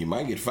 Yeah, you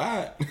might get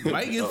fired.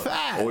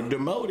 Or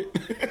demoted.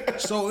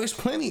 So it's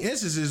plenty of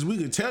instances we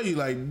could tell you,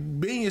 like,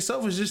 being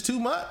yourself is just too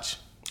much.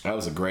 That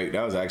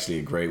was actually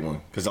a great one.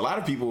 Because a lot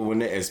of people,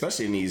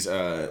 especially in these,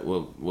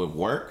 with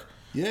work,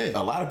 Yeah.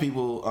 A lot of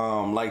people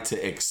like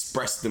to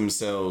express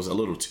themselves a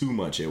little too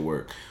much at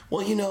work.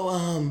 Well,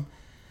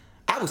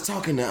 I was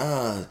talking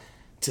to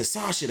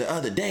Sasha the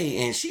other day,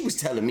 and she was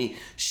telling me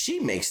she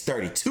makes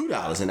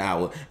 $32 an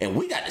hour, and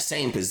we got the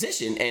same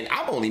position, and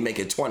I'm only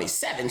making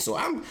 27, so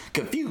I'm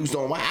confused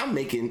on why I'm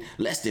making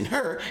less than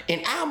her,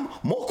 and I'm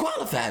more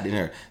qualified than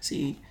her.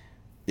 See,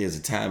 there's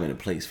a time and a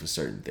place for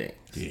certain things.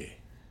 Yeah.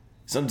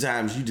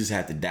 Sometimes you just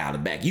have to dial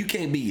it back. You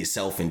can't be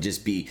yourself and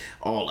just be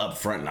all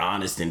upfront and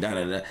honest and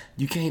da-da-da.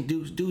 You can't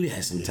do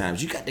that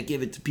sometimes. You got to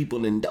give it to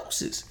people in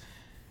doses.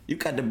 You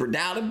got to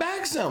dial it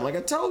back some. Like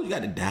I told you,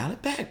 got to dial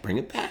it back, bring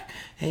it back.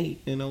 Hey,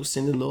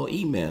 send a little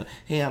email.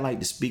 Hey, I'd like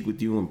to speak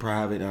with you in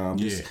private.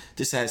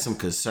 Just had some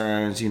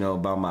concerns,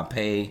 about my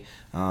pay.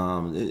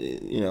 And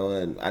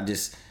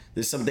there's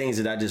some things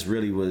that I just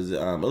really was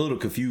a little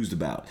confused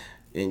about.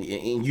 And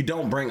you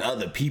don't bring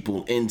other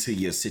people into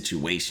your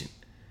situation.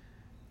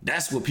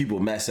 That's what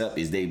people mess up,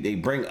 is they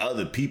bring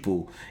other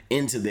people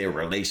into their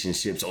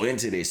relationships or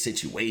into their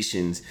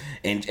situations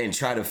and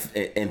try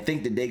to and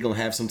think that they're gonna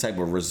have some type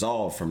of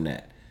resolve from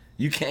that.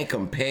 You can't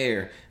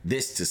compare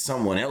this to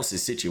someone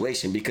else's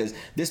situation, because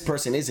this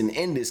person isn't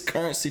in this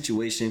current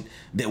situation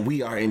that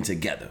we are in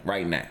together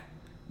right now.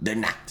 They're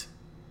not.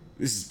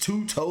 This is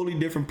two totally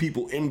different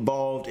people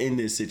involved in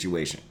this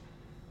situation.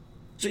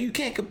 So you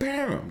can't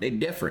compare them. They're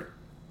different.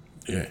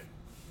 Yeah.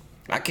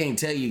 I can't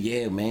tell you,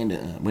 yeah, man,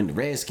 when the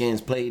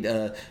Redskins played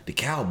the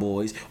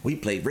Cowboys, we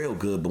played real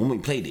good, but when we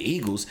played the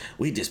Eagles,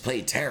 we just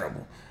played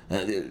terrible.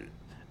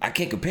 I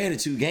can't compare the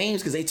two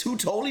games because they two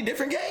totally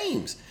different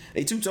games.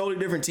 They two totally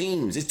different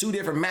teams. It's two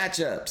different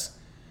matchups.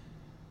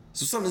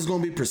 So something's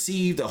going to be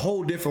perceived a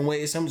whole different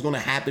way. Something's going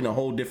to happen a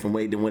whole different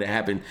way than what it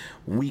happened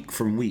week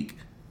from week.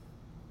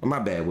 My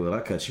bad, Will. I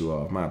cut you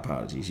off. My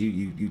apologies.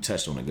 You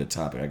touched on a good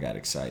topic. I got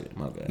excited.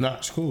 My bad. No,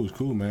 it's cool. It's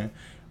cool, man.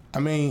 I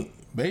mean,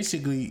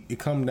 basically, it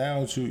comes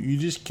down to you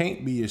just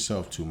can't be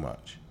yourself too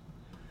much.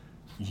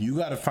 You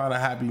got to find a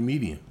happy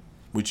medium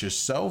with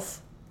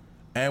yourself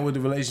and with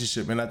the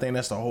relationship. And I think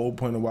that's the whole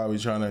point of why we're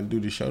trying to do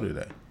the show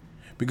today.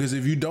 Because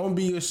if you don't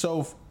be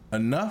yourself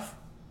enough,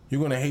 you're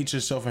going to hate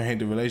yourself and hate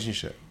the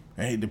relationship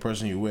and hate the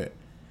person you're with.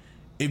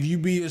 If you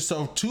be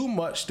yourself too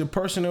much, the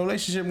person in the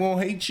relationship going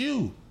to hate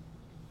you.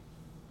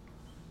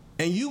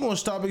 And you're going to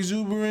stop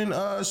exuberating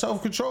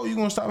self-control. You're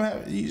going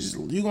to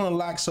you're going to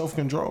lack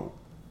self-control.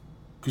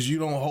 Because you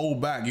don't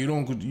hold back. You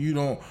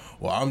don't,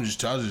 well, I'll just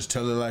tell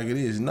it like it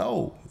is.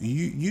 No,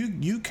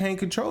 you can't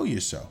control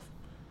yourself.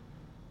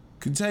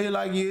 Can tell you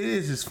like it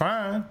is, it's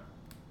fine.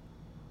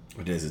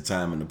 But there's a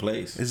time and a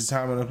place. It's a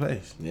time and a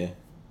place. Yeah.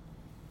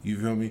 You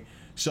feel me?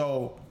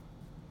 So,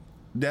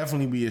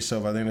 definitely be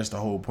yourself. I think that's the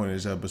whole point of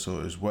this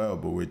episode as well.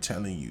 But we're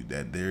telling you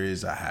that there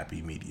is a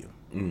happy medium.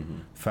 Mm-hmm.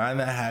 Find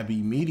that happy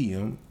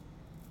medium,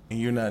 and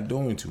you're not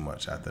doing too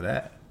much after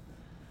that.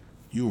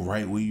 You're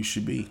right where you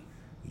should be.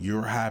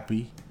 You're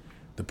happy,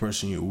 the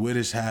person you're with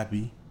is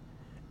happy,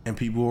 and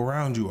people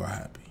around you are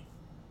happy.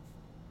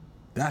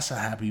 That's a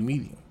happy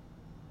medium.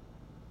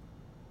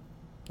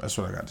 That's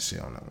what I got to say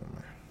on that one,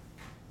 man.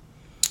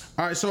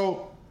 All right,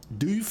 so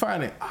do you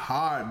find it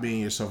hard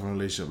being yourself in a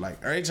relationship?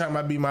 Like, every time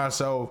I be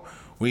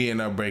myself, we end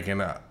up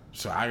breaking up.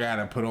 So I got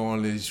to put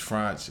on these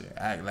fronts,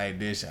 act like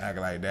this, act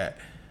like that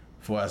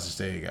for us to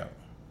stay together.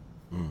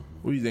 Mm-hmm.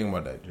 What do you think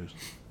about that, Juice?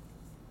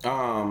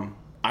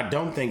 I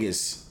don't think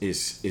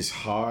it's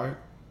hard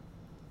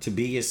to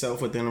be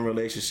yourself within a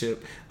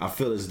relationship. I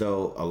feel as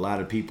though a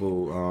lot of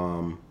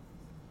people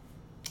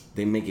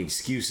they make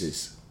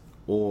excuses,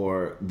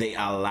 or they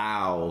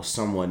allow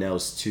someone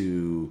else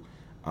to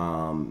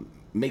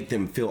make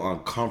them feel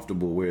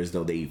uncomfortable, whereas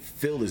though they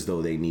feel as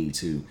though they need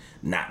to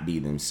not be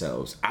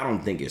themselves. I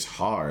don't think it's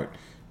hard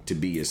to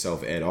be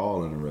yourself at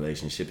all in a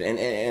relationship.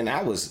 And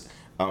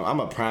I'm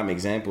a prime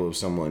example of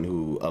someone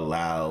who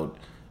allowed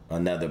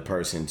another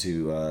person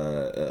to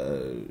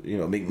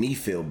make me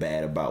feel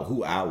bad about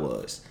who I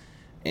was,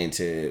 and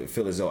to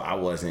feel as though I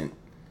wasn't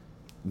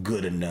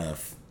good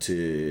enough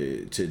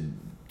to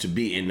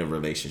be in the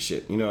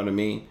relationship. You know what I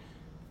mean?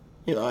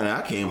 And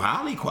I came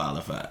highly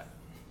qualified.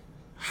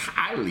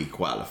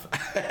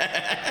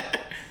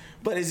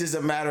 But it's just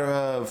a matter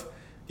of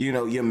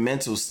your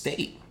mental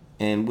state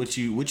and what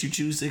you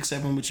choose to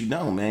accept and what you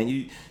don't, man.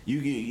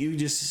 You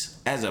just,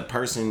 as a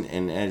person,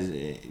 and as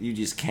you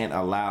just can't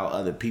allow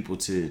other people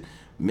to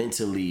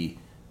mentally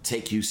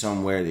take you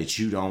somewhere that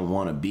you don't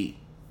want to be.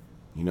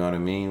 You know what I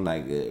mean?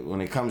 Like,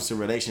 when it comes to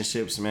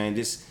relationships, man,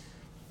 just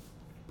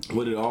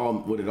what it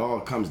all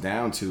comes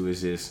down to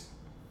is just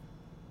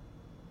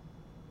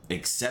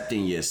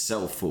accepting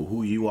yourself for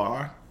who you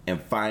are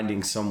and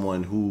finding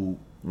someone who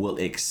will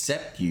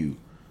accept you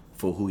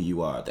for who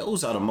you are.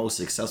 Those are the most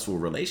successful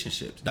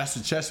relationships. That's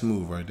the chess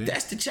move right there.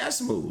 That's the chess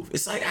move.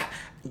 It's like,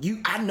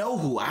 I know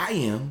who I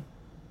am.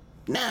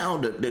 Now,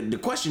 the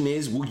question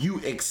is, will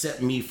you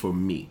accept me for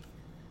me?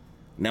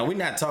 Now, we're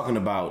not talking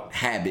about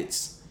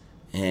habits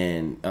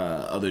and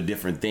other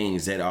different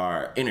things that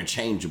are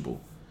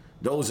interchangeable.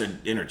 Those are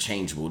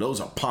interchangeable.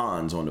 Those are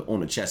pawns on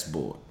the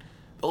chessboard.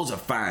 Those are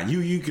fine.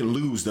 You can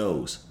lose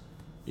those.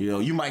 You know,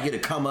 you might get a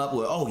come up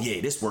with, oh yeah,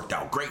 this worked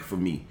out great for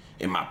me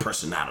and my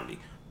personality.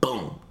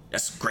 Boom,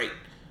 that's great.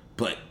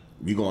 But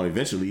you're gonna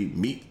eventually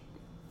meet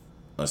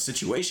a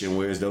situation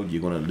where as though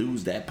you're gonna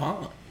lose that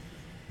pawn.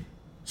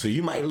 So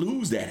you might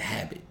lose that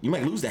habit. You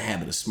might lose the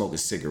habit of smoking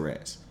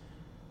cigarettes.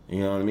 You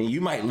know what I mean?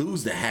 You might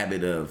lose the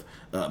habit of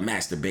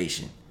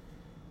masturbation.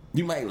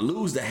 You might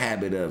lose the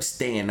habit of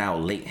staying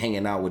out late,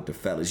 hanging out with the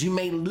fellas. You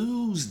may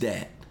lose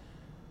that.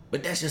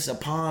 But that's just a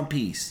pawn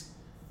piece.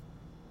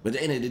 But at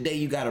the end of the day,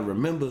 you got to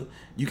remember,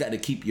 you got to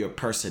keep your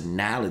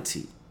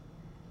personality,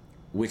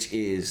 which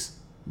is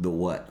the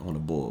what on the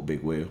board,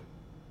 Big Will?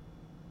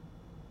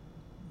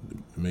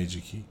 The major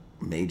key.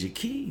 Major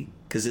key.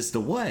 Because it's the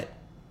what?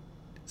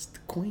 It's the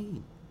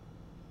queen.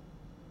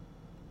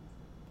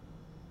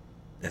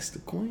 That's the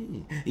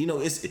queen. You know,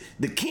 it's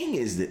the king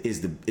is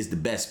the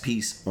best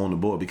piece on the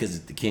board because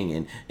it's the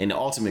king, and the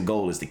ultimate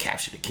goal is to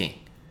capture the king.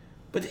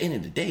 But at the end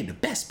of the day, the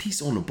best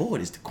piece on the board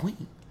is the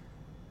queen.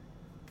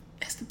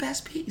 That's the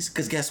best piece.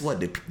 Because guess what?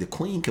 The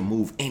queen can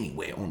move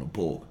anywhere on the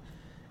board.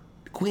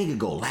 The queen can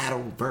go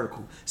lateral,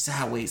 vertical,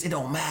 sideways. It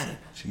don't matter.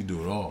 She can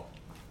do it all.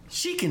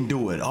 She can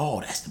do it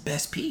all. That's the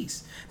best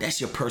piece. That's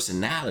your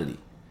personality.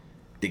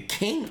 The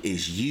king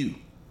is you.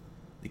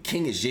 The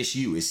king is just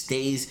you. It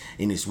stays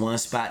in this one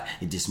spot.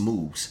 It just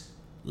moves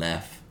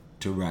left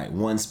to right.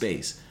 One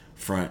space.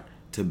 Front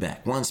to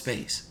back. One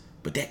space.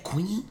 But that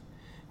queen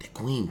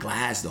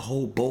glides the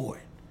whole board.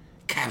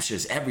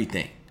 Captures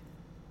everything.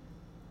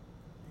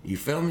 You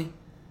feel me?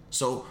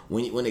 So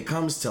when it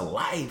comes to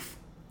life,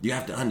 you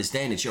have to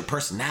understand that your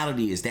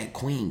personality is that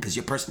queen, because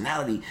your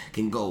personality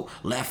can go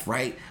left,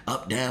 right,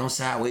 up, down,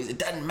 sideways. It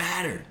doesn't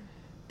matter.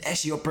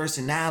 That's your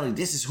personality.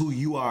 This is who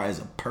you are as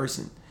a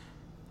person.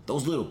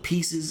 Those little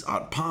pieces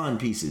are pawn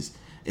pieces.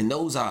 And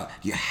those are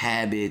your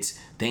habits,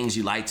 things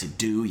you like to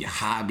do, your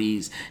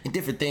hobbies, and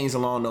different things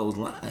along those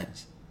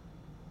lines.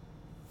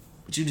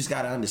 But you just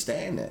got to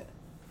understand that.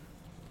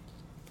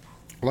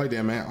 I like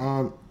that,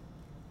 man.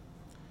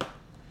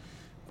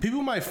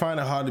 People might find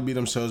it hard to be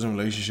themselves in a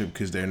relationship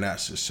because they're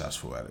not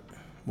successful at it.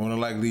 More than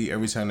likely,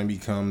 every time they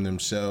become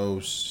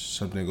themselves,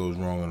 something goes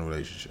wrong in a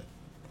relationship.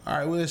 All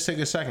right, well, let's take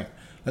a second.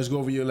 Let's go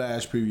over your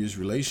last previous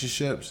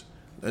relationships.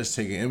 Let's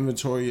take an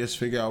inventory. Let's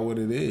figure out what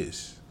it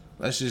is.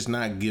 Let's just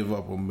not give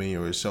up on being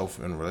yourself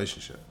in a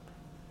relationship.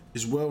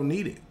 It's well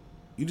needed.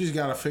 You just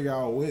got to figure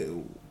out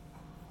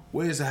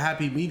where's a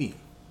happy medium.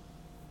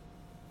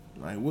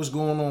 Like, what's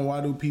going on? Why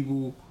do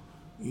people,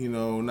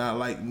 not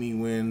like me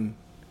when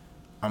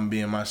I'm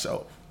being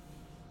myself?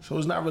 So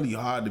it's not really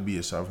hard to be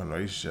yourself in a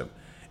relationship.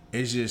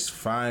 It's just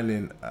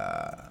finding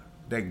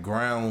that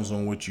grounds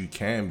on which you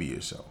can be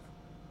yourself.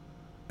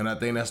 And I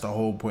think that's the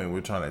whole point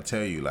we're trying to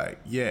tell you. Like,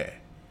 yeah,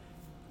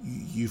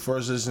 you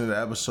first listen to the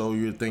episode,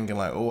 you're thinking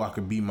like, oh, I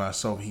could be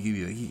myself.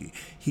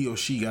 He or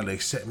she got to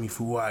accept me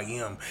for who I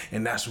am,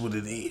 and that's what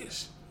it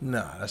is.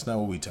 Nah, that's not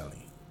what we're telling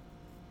you.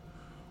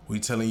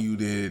 We're telling you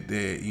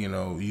that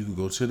you could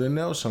go to the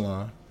nail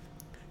salon,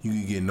 you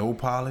can get no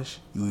polish,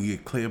 you can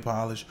get clear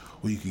polish,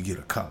 or you can get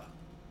a color.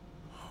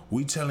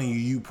 We telling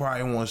you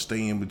probably want to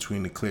stay in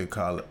between the clear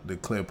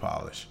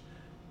polish.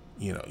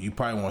 You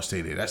probably want to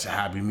stay there. That's a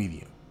happy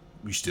medium.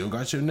 You still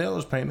got your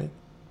nails painted.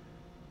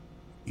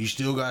 You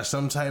still got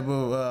some type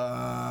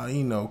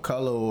of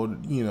color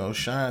or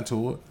shine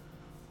to it.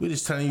 We're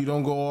just telling you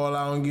don't go all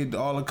out and get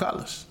all the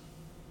colors.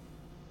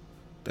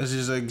 That's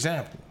just an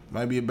example.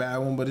 Might be a bad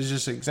one, but it's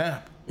just an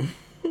example.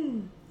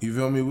 You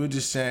feel me? We're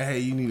just saying, hey,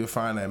 you need to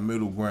find that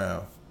middle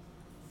ground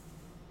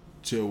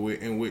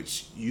in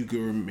which you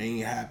can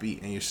remain happy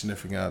and your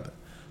significant other.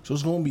 So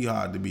it's going to be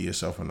hard to be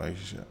yourself in a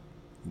relationship.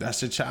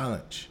 That's a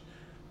challenge.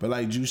 But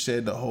like Ju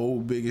said, the whole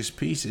biggest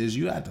piece is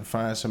you have to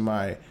find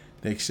somebody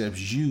that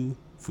accepts you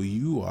for who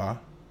you are.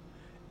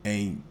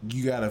 And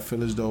you got to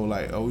feel as though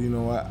like, oh, you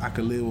know what? I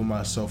can live with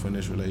myself in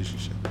this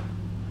relationship.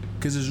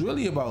 Because it's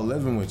really about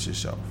living with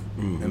yourself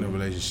in a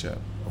relationship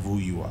of who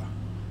you are.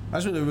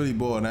 That's what it really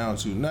boils down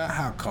to. Not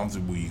how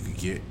comfortable you could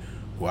get.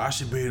 Well, I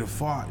should be able to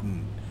fart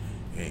and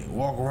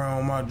walk around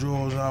with my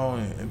drawers out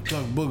and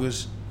pluck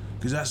boogers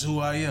because that's who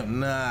I am.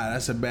 Nah,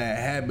 that's a bad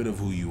habit of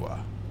who you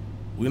are.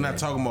 We're not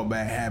talking about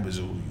bad habits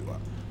of who you are.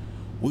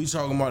 We're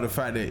talking about the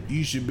fact that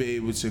you should be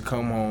able to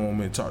come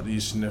home and talk to your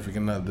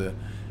significant other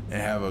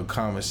and have a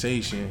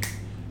conversation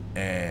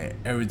and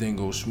everything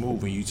goes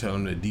smooth and you tell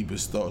them the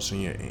deepest thoughts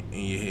in your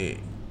head.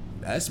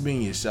 That's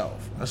being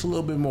yourself. That's a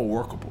little bit more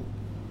workable.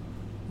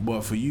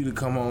 But for you to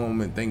come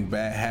home and think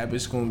bad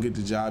habits gonna get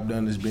the job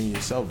done as being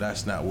yourself,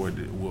 that's not what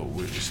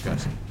we're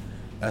discussing.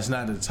 That's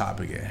not the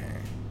topic at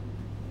hand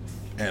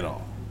at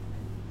all.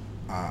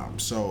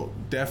 So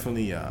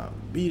definitely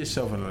be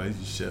yourself in a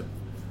relationship.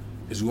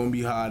 It's gonna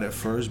be hard at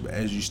first, but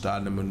as you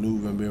start to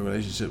maneuver and be in a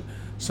relationship,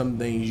 some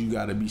things you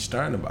gotta be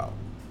stern about.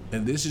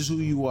 If this is who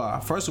you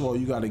are, first of all,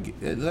 you gotta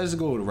let's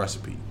go with the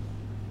recipe.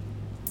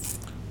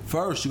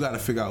 First, you gotta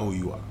figure out who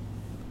you are.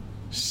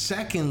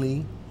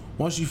 Secondly,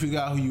 once you figure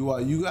out who you are,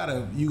 you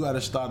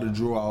gotta start to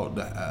draw out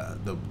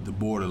the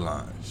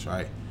borderlines,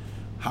 right?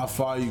 How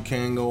far you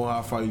can go,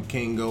 how far you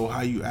can't go,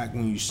 how you act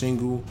when you're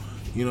single,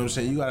 You know what I'm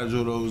saying? You gotta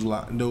draw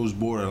those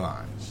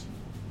borderlines.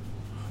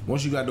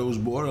 Once you got those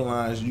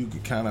borderlines, you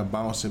can kind of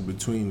bounce in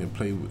between and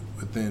play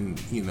within,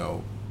 you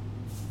know,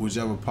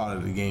 whichever part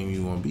of the game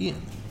you want to be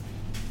in.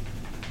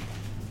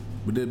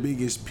 But the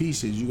biggest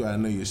piece is you gotta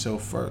know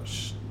yourself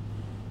first,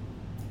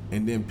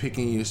 and then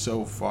picking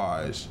yourself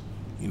far as,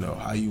 you know,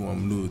 how you want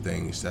to maneuver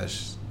things.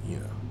 That's, you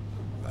know,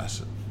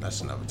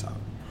 that's another topic.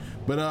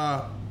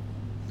 But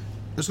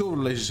let's go with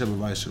relationship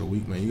advice of the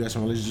week, man. You got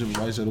some relationship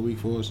advice of the week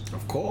for us?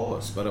 Of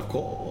course.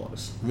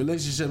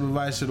 Relationship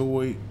advice of the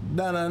week.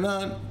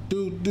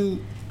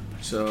 Do.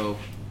 So,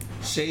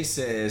 Shay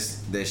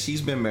says that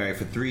she's been married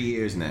for 3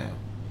 years now.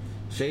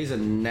 Shay's a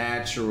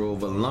natural,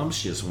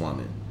 voluptuous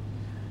woman.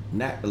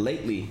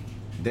 Lately,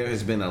 there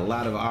has been a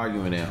lot of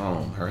arguing at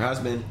home. Her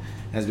husband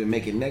has been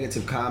making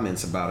negative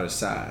comments about her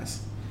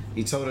size.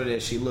 He told her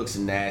that she looks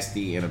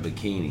nasty in a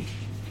bikini.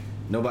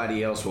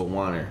 Nobody else will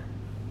want her.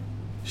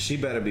 She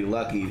better be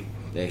lucky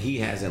that he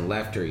hasn't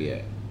left her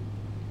yet.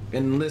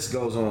 And the list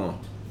goes on.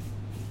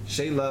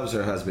 Shay loves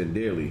her husband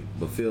dearly,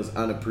 but feels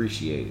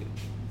unappreciated.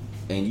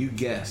 And you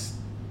guessed,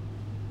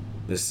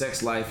 the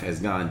sex life has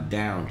gone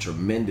down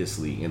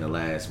tremendously in the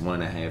last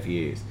 1.5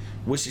 years.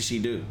 What should she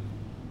do?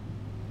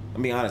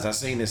 I'll be honest, I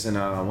seen this in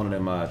one of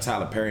them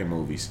Tyler Perry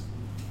movies.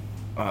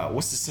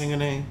 What's the singer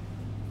name?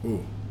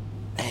 Ooh.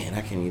 Man,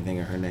 I can't even think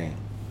of her name.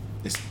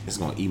 It's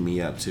gonna eat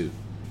me up too.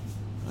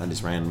 I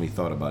just randomly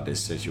thought about this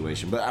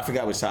situation, but I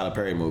forgot which Tyler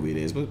Perry movie it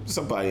is. But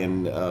somebody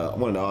in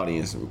one of the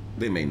audience,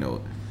 they may know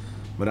it.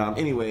 But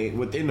anyway,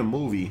 within the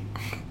movie,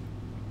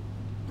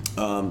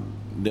 the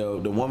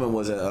woman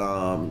was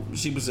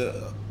she was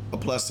a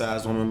plus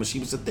size woman, but she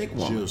was a thick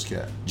woman.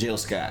 Jill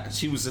Scott.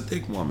 She was a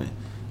thick woman,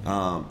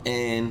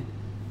 and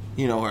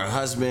you know, her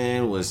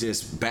husband was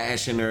just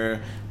bashing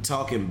her,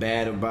 talking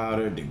bad about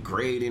her,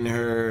 degrading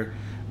her,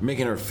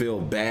 making her feel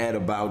bad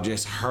about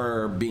just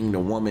her being the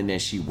woman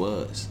that she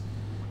was.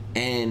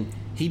 And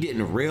he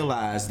didn't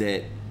realize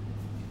that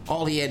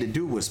all he had to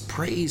do was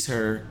praise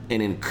her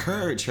and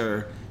encourage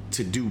her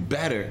to do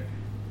better,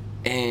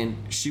 and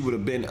she would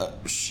have been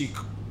she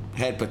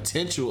had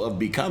potential of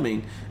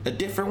becoming a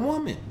different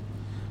woman.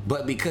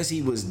 But because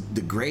he was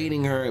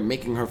degrading her and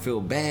making her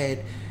feel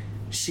bad,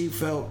 she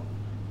felt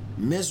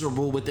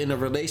miserable within a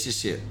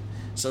relationship.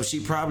 So she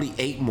probably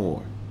ate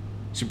more.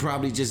 She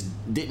probably just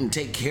didn't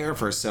take care of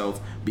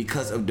herself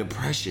because of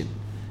depression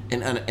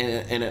and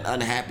an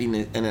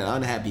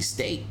unhappy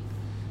state.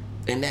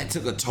 And that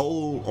took a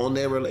toll on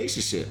their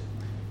relationship.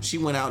 She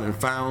went out and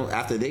found,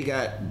 after they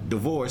got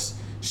divorced,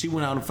 she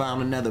went out and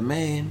found another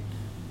man,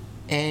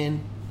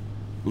 and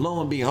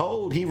lo and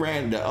behold,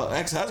 the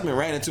ex-husband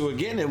ran into her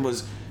again and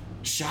was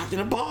shocked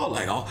and appalled,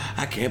 like, "Oh,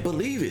 I can't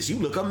believe this. You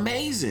look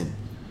amazing."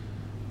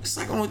 It's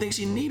like the only thing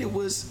she needed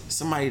was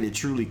somebody that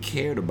truly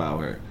cared about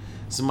her,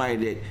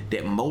 somebody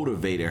that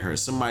motivated her,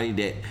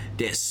 somebody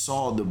that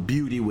saw the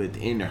beauty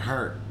within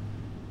her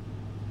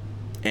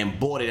and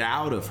brought it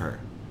out of her.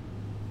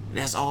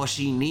 That's all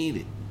she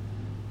needed.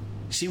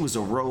 She was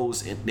a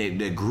rose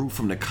that grew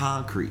from the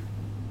concrete.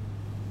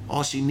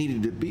 All she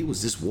needed to be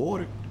was this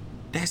water.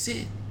 That's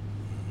it.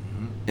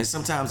 And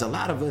sometimes a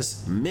lot of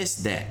us miss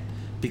that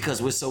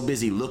because we're so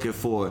busy looking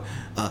for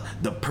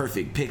the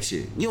perfect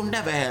picture. You'll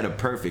never had a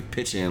perfect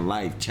picture in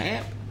life,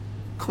 champ.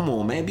 Come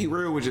on, man. Be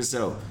real with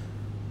yourself.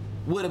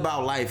 What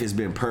about life has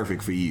been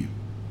perfect for you?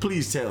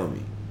 Please tell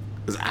me.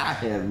 Because I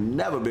have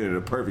never been in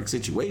a perfect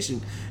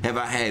situation. Have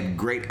I had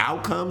great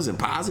outcomes and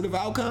positive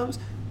outcomes?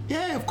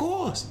 Yeah, of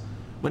course.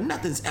 But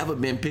nothing's ever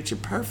been picture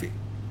perfect.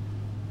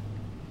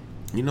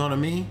 You know what I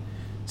mean?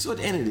 So at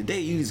the end of the day,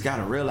 you just got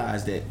to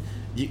realize that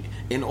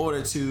in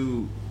order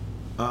to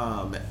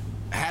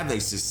have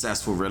a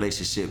successful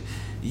relationship,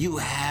 you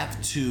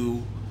have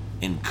to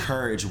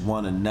encourage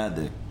one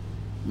another.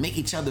 Make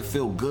each other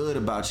feel good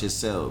about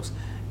yourselves.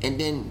 And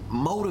then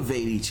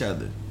motivate each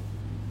other.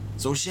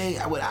 So Shay,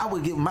 I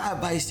would give my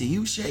advice to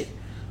you, Shay,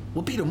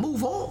 would be to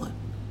move on.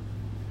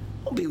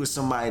 Don't be with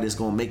somebody that's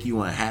gonna make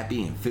you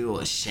unhappy and feel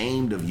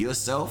ashamed of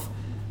yourself.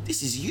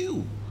 This is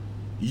you.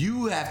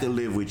 You have to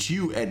live with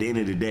you at the end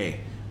of the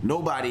day.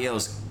 Nobody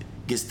else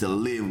gets to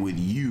live with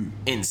you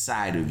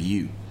inside of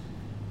you.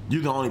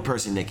 You're the only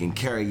person that can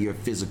carry your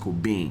physical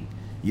being,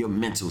 your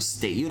mental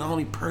state. You're the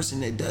only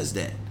person that does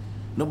that.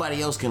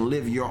 Nobody else can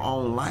live your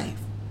own life.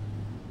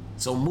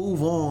 So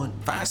move on.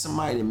 Find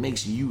somebody that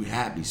makes you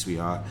happy,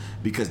 sweetheart.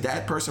 Because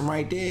that person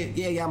right there,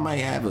 yeah, y'all might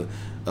have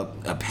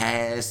a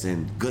past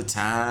and good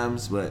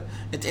times, but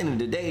at the end of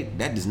the day,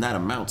 that does not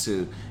amount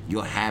to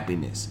your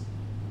happiness,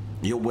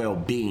 your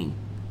well-being,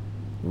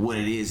 what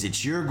it is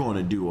that you're going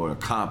to do or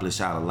accomplish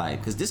out of life.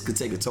 Because this could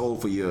take a toll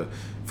for your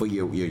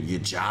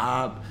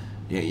job.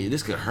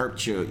 This could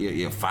hurt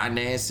your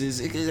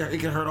finances. It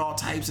can hurt all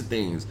types of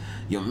things.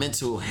 Your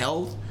mental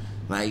health.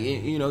 Like,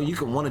 you know, you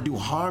can want to do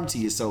harm to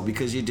yourself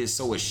because you're just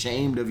so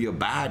ashamed of your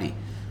body.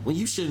 When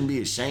you shouldn't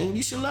be ashamed,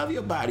 you should love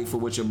your body for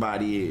what your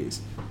body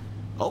is.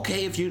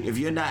 Okay, if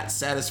you're not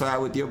satisfied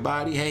with your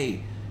body,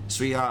 hey,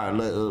 sweetheart,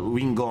 we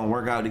can go and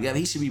work out together.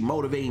 He should be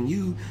motivating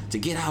you to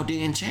get out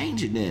there and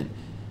change it then.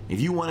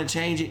 If you want to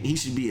change it, he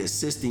should be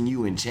assisting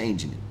you in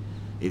changing it.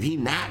 If he's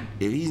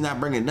not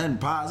bringing nothing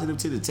positive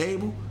to the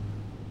table,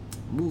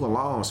 move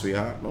along,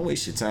 sweetheart. Don't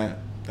waste your time.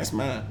 That's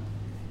mine.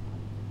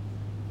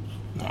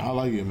 No, I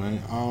like it,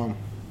 man.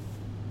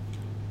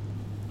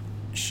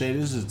 Shay,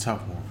 this is a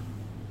tough one.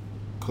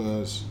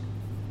 Cause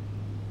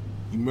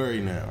you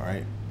married now,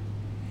 right?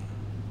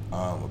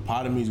 A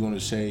part of me is gonna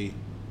say,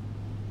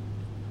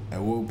 at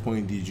what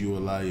point did you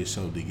allow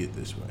yourself to get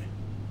this way?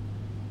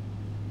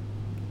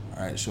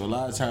 All right, so a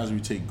lot of times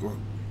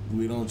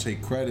we don't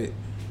take credit,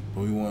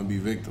 but we want to be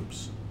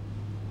victims.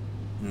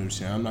 You know what I'm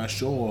saying? I'm not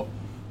sure,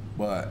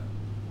 but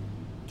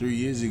 3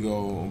 years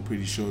ago, I'm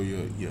pretty sure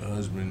your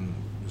husband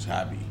was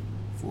happy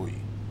for you.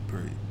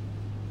 Period.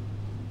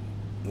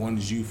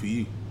 Wanted you for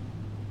you.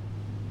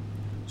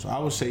 So I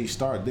would say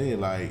start there.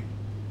 Like,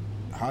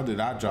 how did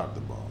I drop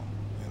the ball?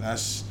 And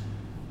that's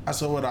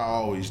what I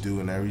always do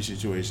in every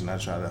situation. I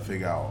try to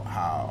figure out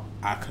how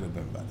I could have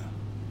been better.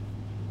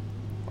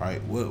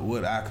 Right?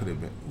 What I could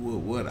have been.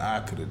 What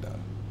I could have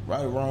done.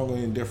 Right, wrong, or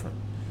indifferent.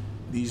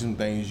 These are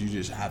things you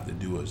just have to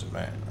do as a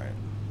man, right?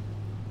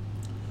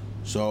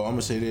 So I'm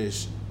gonna say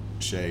this,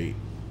 Shay.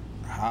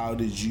 How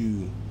did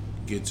you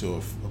get to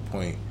a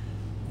point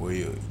where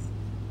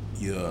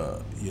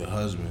your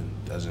husband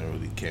doesn't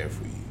really care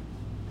for you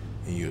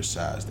and your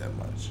size that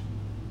much?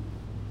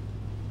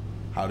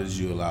 How did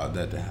you allow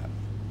that to happen?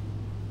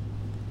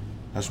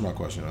 That's my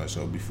question. Right?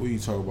 So before you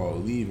talk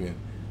about leaving,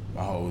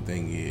 my whole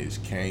thing is,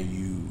 can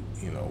you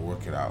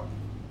work it out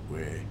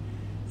where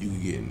you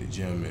can get in the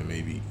gym and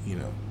maybe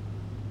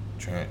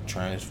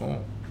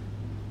transform?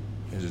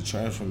 Is a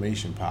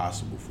transformation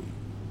possible for you?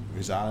 If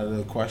it's out of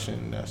the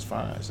question, that's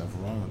fine. There's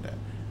nothing wrong with that.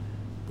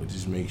 But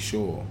just make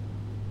sure,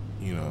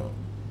 or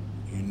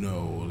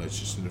let your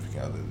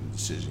significant other the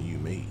decision you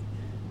made,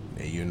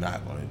 that you're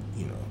not gonna,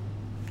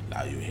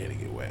 allow your hair to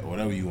get wet,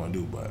 whatever you want to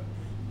do. But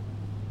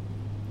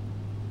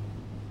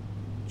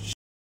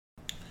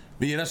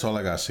yeah, that's all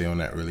I gotta say on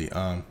that, really.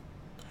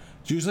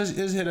 Juice, let's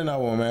hit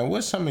another one, man.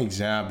 What's some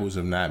examples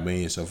of not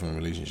being yourself in a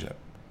relationship?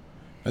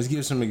 Let's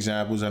give some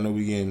examples. I know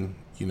we're getting,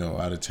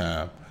 out of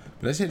time.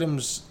 But let's hit them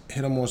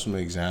on some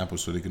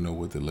examples so they can know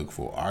what to look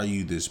for. Are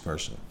you this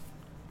person?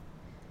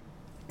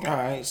 All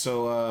right,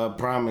 so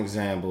prime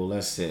example,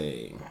 let's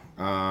say.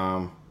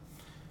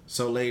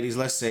 So ladies,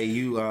 let's say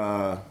you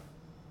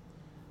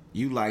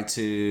like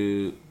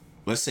to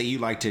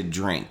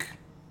drink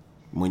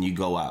when you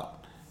go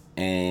out.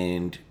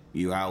 And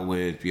you're out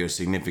with your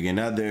significant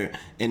other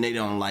and they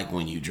don't like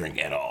when you drink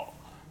at all.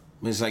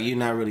 It's like you're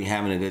not really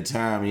having a good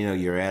time.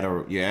 You're at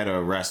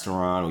a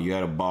restaurant or you're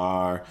at a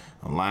bar,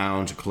 a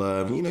lounge, a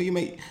club.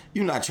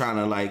 You're not trying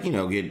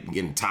to get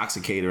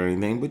intoxicated or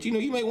anything, but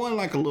you may want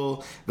like a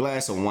little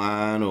glass of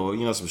wine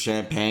or some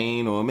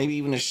champagne or maybe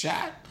even a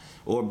shot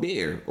or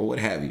beer or what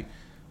have you.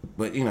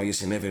 But your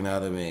significant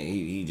other, man,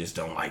 he just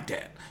don't like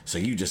that. So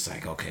you just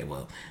like, okay,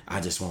 well,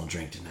 I just won't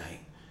drink tonight.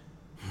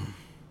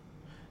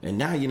 And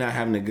now you're not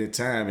having a good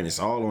time, and it's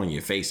all on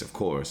your face, of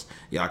course.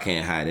 Y'all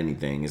can't hide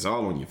anything. It's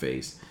all on your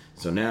face.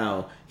 So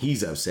now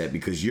he's upset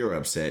because you're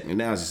upset, and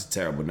now it's just a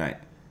terrible night.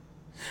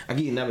 I'll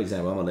give you another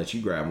example. I'm going to let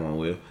you grab one,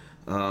 Will.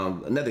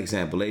 Another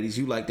example, ladies.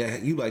 You like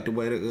to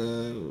wear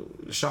the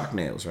shark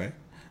nails, right?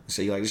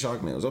 Say you like the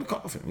shark nails or the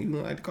coffin. You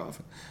don't like the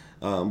coffin.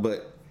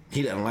 But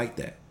he doesn't like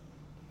that.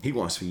 He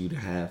wants for you to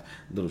have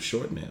little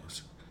short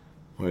nails.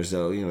 Whereas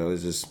though,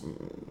 it's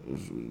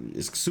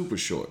super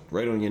short,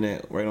 right on your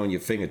nail, right on your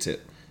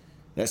fingertip.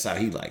 That's how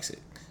he likes it.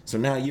 So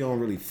now you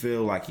don't really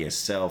feel like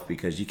yourself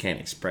because you can't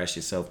express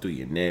yourself through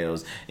your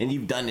nails. And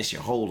you've done this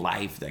your whole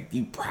life. Like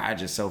you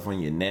pride yourself on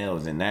your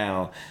nails. And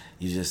now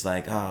you're just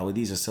like, oh, well,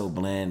 these are so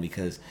bland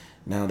because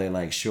now they're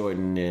like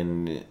shortened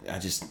and I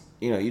just,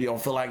 you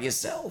don't feel like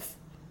yourself.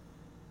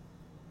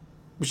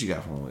 What you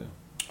got for me,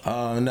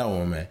 Will? No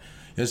one, man.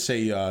 Let's say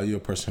you're a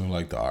person who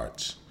like the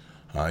arts.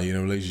 You're in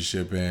a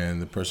relationship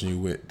and the person you're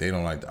with, they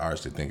don't like the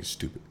arts. They think it's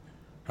stupid.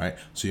 Right?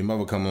 So your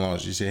mother come along,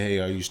 she said, hey,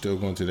 are you still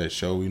going to that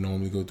show we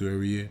normally go through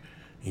every year?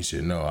 He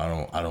said, no,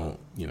 I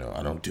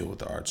don't deal with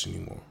the arts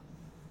anymore.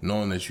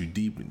 Knowing that you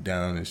deep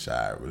down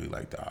inside really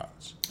like the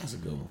arts. That's a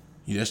good one.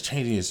 You're just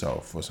changing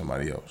yourself for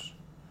somebody else.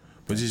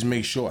 But just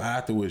make sure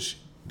afterwards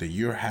that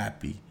you're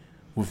happy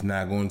with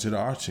not going to the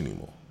arts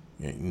anymore.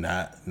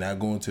 Not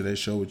going to that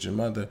show with your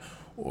mother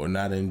or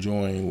not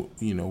enjoying,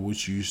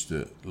 what you used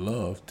to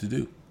love to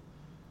do.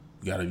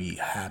 You got to be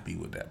happy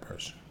with that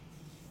person.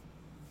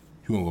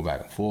 You want to go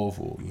back and forth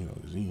or,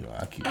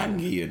 I can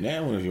give you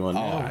that one if you want.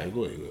 All right,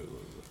 go ahead.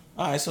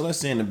 All right, so let's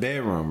say in the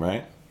bedroom,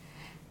 right?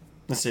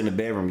 Let's say in the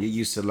bedroom, you're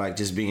used to like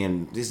just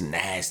being just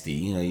nasty.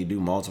 You do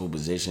multiple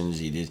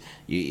positions.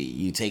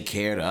 You take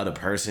care of the other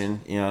person.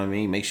 You know what I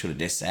mean? Make sure that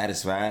they're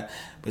satisfied.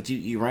 But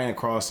you ran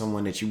across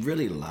someone that you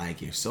really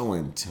like. You're so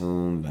in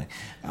tune. Like,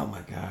 oh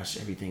my gosh,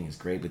 everything is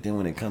great. But then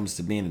when it comes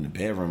to being in the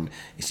bedroom,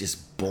 it's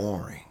just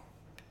boring.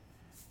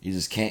 You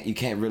just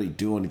can't really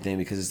do anything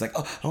because it's like,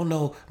 oh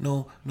no, I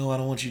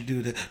don't want you to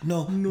do that.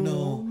 No,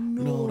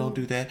 don't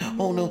do that.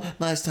 Oh no,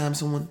 last time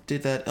someone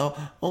did that.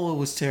 Oh, it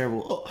was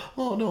terrible.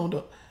 Oh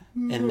no.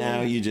 and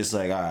now you're just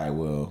like, all right,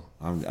 well,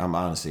 I'm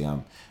honestly,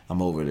 I'm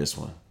over this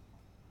one.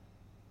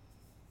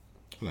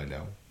 I like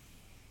that one.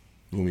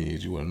 You mean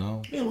you want to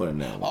know? Yeah, what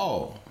now?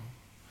 Oh,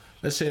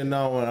 let's say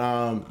another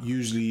one.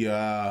 Usually,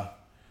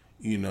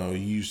 you know, you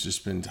used to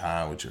spend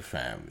time with your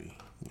family.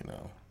 You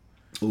know.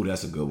 Oh,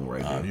 that's a good one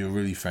right there. You're a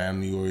really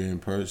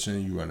family-oriented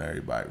person. You run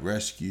everybody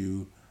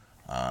rescue.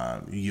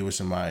 You get with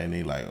somebody and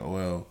they like, oh,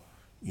 well,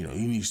 you know,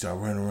 you need to start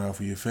running around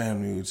for your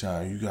family all the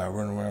time. You got to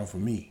run around for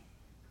me.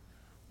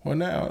 Well,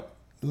 now,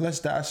 let's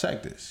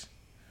dissect this.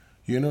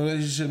 You're in a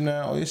relationship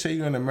now, or you say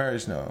you're in a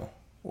marriage now,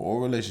 or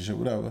a relationship,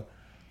 whatever.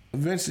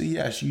 Eventually,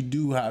 yes, you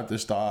do have to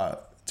start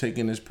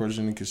taking this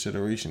person in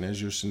consideration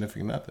as your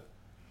significant other,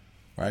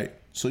 right?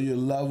 So your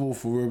level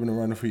for ribbon and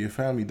running for your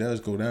family does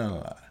go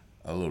down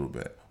a little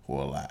bit,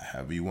 or a lot,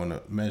 however you want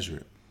to measure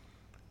it.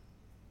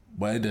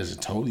 But it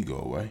doesn't totally go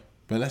away.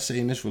 But let's say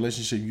in this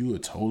relationship, you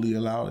would totally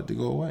allow it to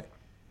go away.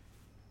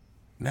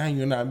 Now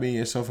you're not being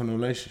yourself in a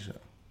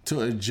relationship.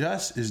 To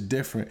adjust is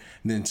different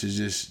than to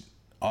just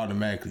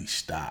automatically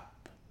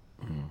stop.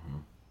 Mm-hmm.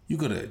 You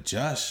could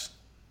adjust,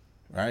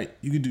 right?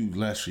 You could do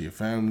less for your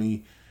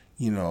family,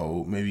 you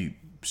know, maybe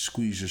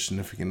squeeze your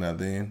significant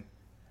other in.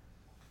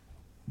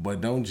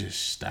 But don't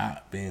just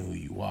stop being who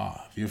you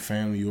are. If you're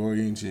family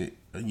oriented,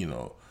 you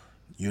know,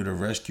 you're the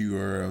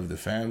rescuer of the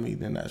family,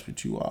 then that's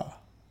what you are.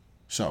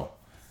 So,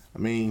 I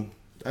mean,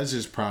 that's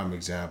just prime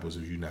examples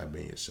of you not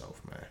being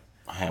yourself, man.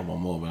 I have one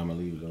more, but I'm going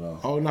to leave it alone.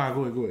 Oh, nah,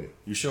 go ahead.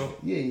 You sure?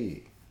 Yeah.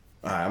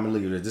 All right, I'm going to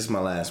leave it. This is my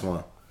last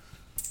one.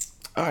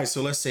 All right,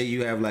 so let's say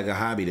you have like a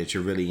hobby that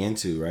you're really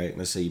into, right?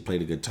 Let's say you play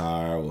the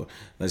guitar, or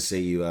let's say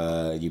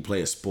you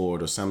play a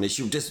sport or something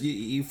that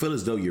you feel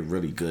as though you're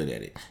really good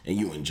at it and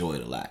you enjoy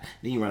it a lot.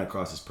 Then you run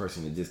across this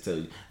person that just tells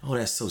you, "Oh,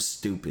 that's so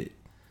stupid.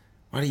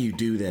 Why do you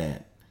do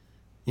that?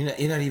 You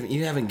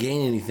haven't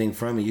gained anything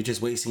from it. You're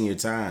just wasting your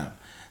time."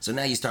 So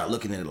now you start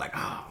looking at it like,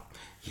 "Oh,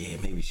 yeah,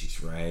 maybe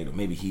she's right, or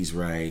maybe he's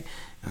right.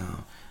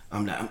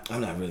 I'm not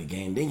really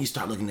gaining." Then you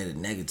start looking at it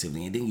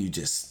negatively, and then you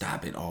just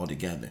stop it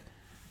altogether.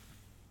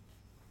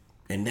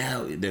 And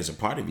now there's a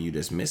part of you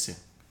that's missing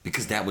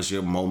because that was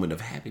your moment of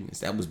happiness.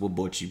 That was what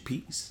brought you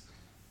peace.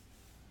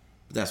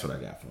 But that's what I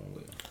got for him,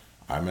 Will.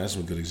 All right, man, that's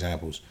some good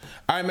examples.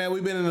 All right, man,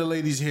 we've been in the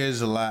ladies' hairs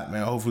a lot,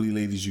 man. Hopefully,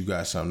 ladies, you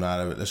got something out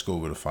of it. Let's go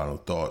over the final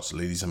thoughts.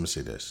 Ladies, I'm going to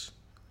say this.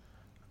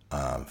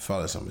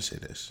 Fellas, I'm going to say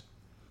this.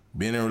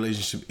 Being in a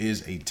relationship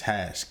is a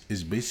task.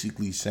 It's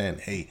basically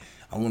saying, hey,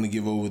 I want to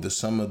give over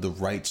some of the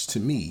rights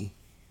to me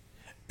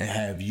and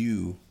have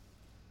you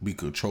be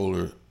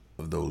controller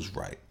of those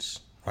rights,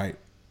 right?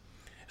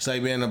 It's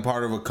like being a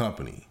part of a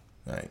company,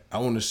 right? I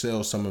want to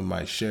sell some of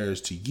my shares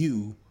to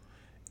you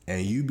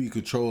and you be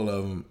control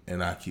of them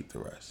and I keep the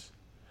rest.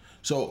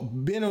 So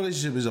being in a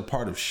relationship is a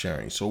part of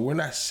sharing. So we're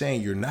not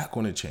saying you're not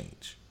going to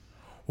change.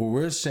 What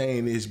we're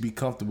saying is be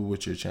comfortable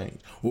with your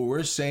change. What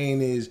we're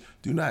saying is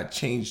do not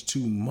change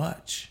too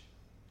much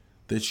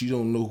that you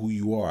don't know who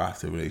you are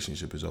after the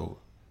relationship is over.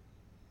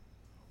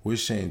 We're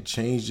saying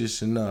change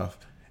just enough,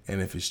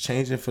 and if it's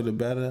changing for the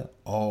better,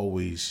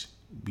 always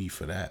be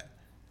for that.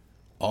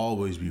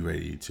 Always be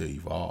ready to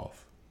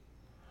evolve.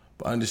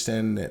 But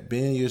understanding that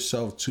being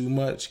yourself too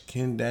much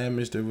can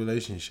damage the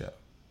relationship.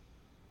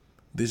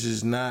 This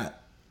is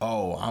not,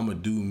 oh, I'm going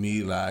to do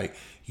me, like,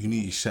 you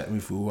need to accept me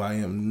for who I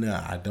am.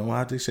 Nah, I don't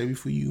have to accept you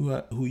for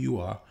who you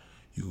are.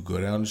 You can go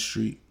down the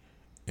street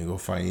and go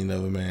find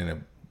another man at,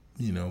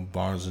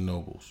 Barnes and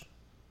Nobles.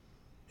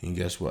 And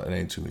guess what? It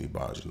ain't too many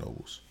Barnes and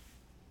Nobles.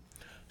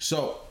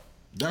 So,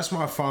 that's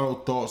my final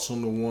thoughts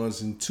on the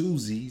ones and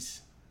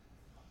twosies.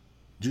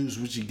 Juice,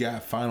 what you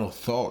got? Final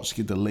thoughts.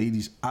 Get the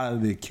ladies out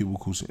of their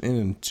cubicles and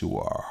into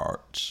our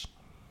hearts.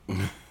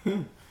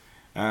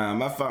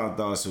 My final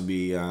thoughts would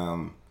be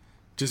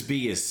just be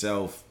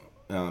yourself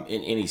in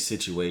any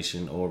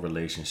situation or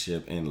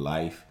relationship in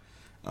life.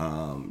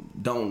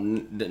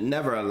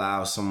 Never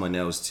allow someone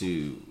else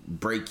to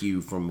break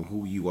you from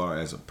who you are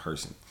as a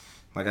person.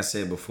 Like I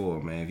said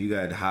before, man, if you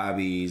got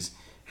hobbies,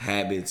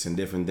 habits, and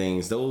different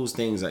things, those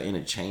things are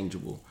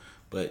interchangeable.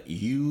 But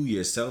you,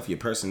 yourself, your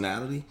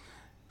personality,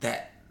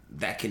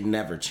 that can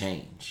never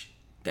change.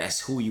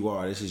 That's who you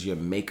are. This is your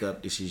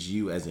makeup. This is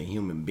you as a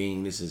human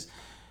being. This is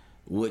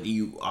what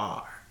you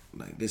are.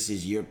 Like, this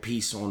is your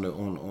piece on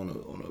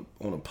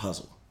a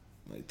puzzle.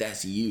 Like,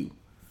 that's you.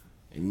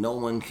 And no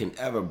one can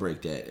ever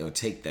break that or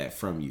take that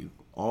from you.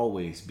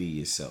 Always be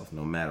yourself,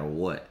 no matter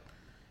what.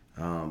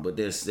 But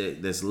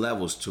there's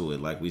levels to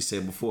it. Like we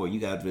said before,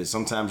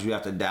 sometimes you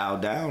have to dial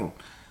down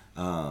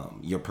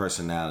your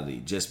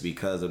personality just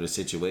because of the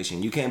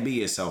situation. You can't be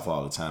yourself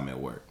all the time at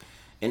work.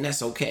 And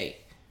that's okay.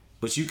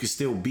 But you can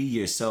still be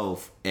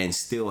yourself and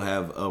still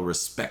have a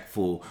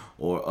respectful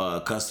or a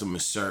customer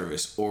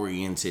service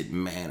oriented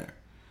manner.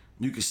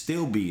 You can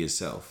still be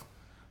yourself.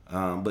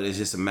 But it's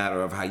just a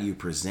matter of how you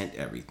present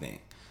everything.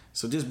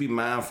 So just be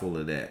mindful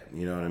of that.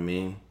 You know what I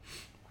mean?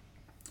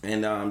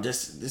 And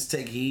just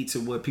take heed to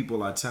what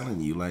people are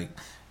telling you. Like,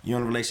 you're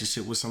in a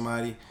relationship with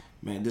somebody,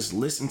 man, just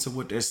listen to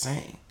what they're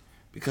saying.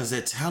 Because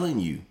they're telling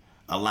you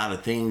a lot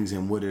of things,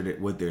 and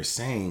what they're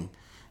saying,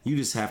 you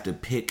just have to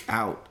pick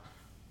out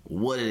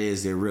what it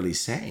is they're really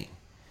saying.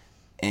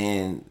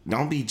 And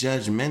don't be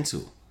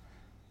judgmental.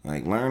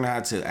 Like, learn how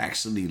to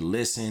actually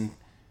listen,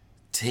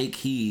 take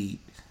heed,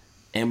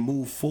 and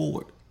move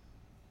forward.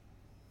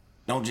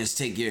 Don't just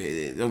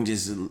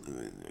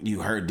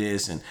you heard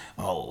this and,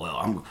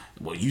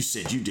 you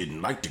said you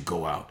didn't like to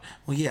go out.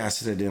 Well, yeah, I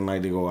said I didn't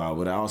like to go out,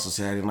 but I also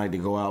said I didn't like to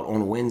go out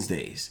on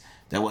Wednesdays.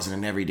 That wasn't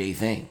an everyday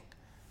thing.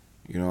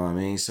 You know what I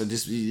mean? So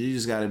you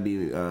just got to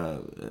be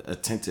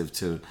attentive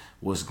to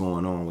what's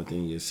going on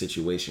within your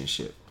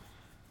situationship.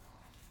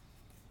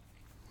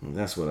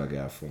 That's what I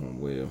got for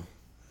him, Will.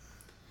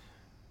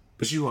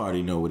 But you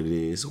already know what it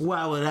is.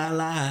 Why would I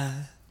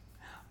lie?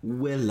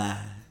 Will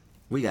I?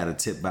 We got a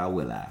tip by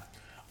Will I.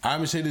 I'm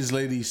going to say this,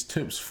 ladies,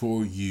 tips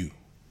for you.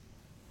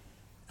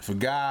 If a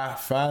guy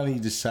finally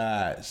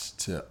decides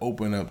to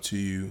open up to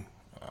you,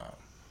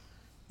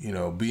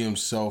 be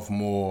himself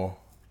more,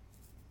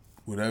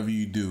 whatever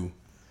you do,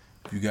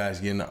 if you guys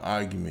get in an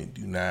argument,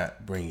 do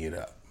not bring it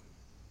up,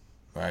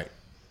 right?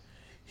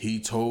 He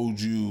told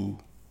you,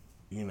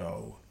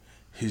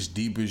 his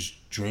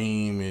deepest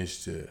dream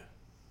is to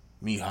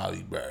meet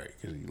Halle Berry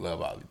because he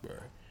love Halle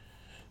Berry.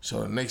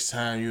 So the next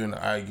time you're in an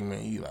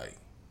argument, you like,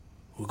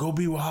 well, go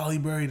be with Halle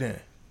Berry then.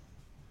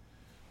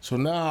 So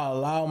now I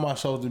allow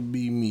myself to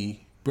be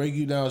me, break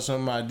you down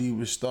some of my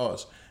deepest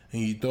thoughts,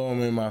 and you throw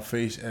them in my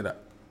face at a,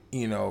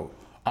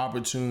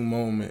 opportune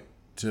moment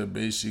to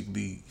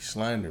basically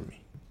slander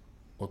me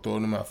or throw it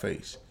in my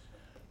face.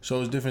 So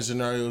there's different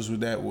scenarios with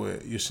that where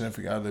your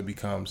significant other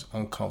becomes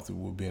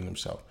uncomfortable with being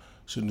himself.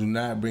 So do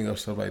not bring up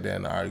stuff like that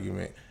in an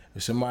argument.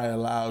 If somebody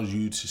allows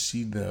you to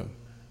see them,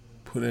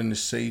 put it in the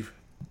safe,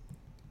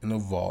 in the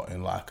vault,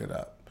 and lock it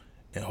up.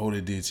 And hold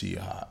it dear to your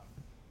heart.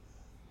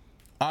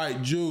 All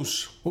right,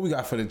 Juice, what we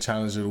got for the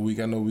challenge of the week?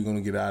 I know we're going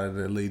to get out of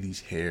the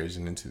ladies' hairs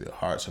and into their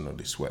hearts. I know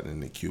they're sweating in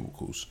their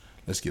cubicles.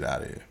 Let's get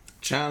out of here.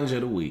 Challenge of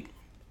the week.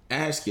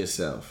 Ask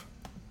yourself,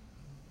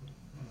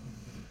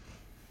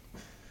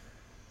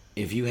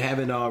 if you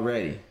haven't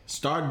already,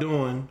 start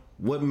doing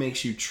what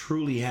makes you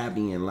truly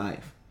happy in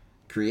life.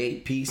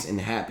 Create peace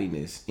and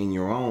happiness in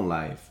your own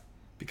life.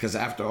 Because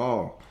after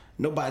all,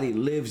 nobody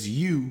lives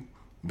you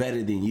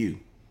better than you.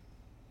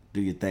 Do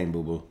your thing,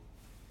 boo-boo.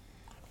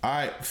 All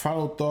right,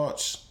 final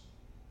thoughts.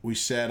 We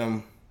said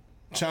them.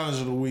 Challenge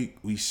of the week,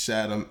 we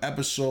said them.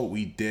 Episode,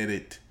 we did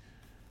it.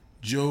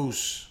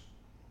 Juice,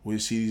 we'll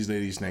see these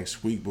ladies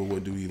next week, but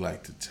what do we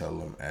like to tell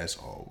them as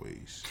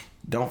always?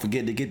 Don't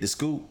forget to get the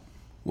scoop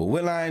with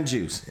Will I and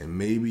Juice. And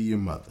maybe your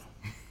mother.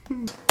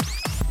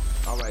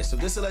 All right, so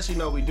just to let you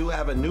know, we do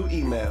have a new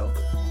email.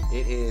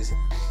 It is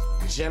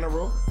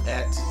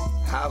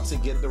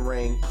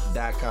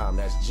general@howtogetthering.com.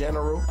 That's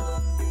general@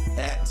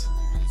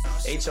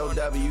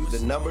 HOW, the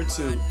number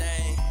 2,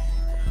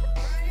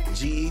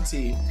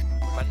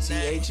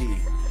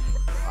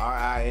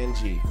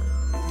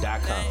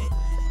 GETTHERING.com.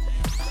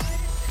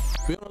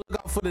 Be on the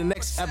lookout for the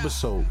next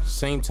episode.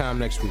 Same time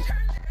next week.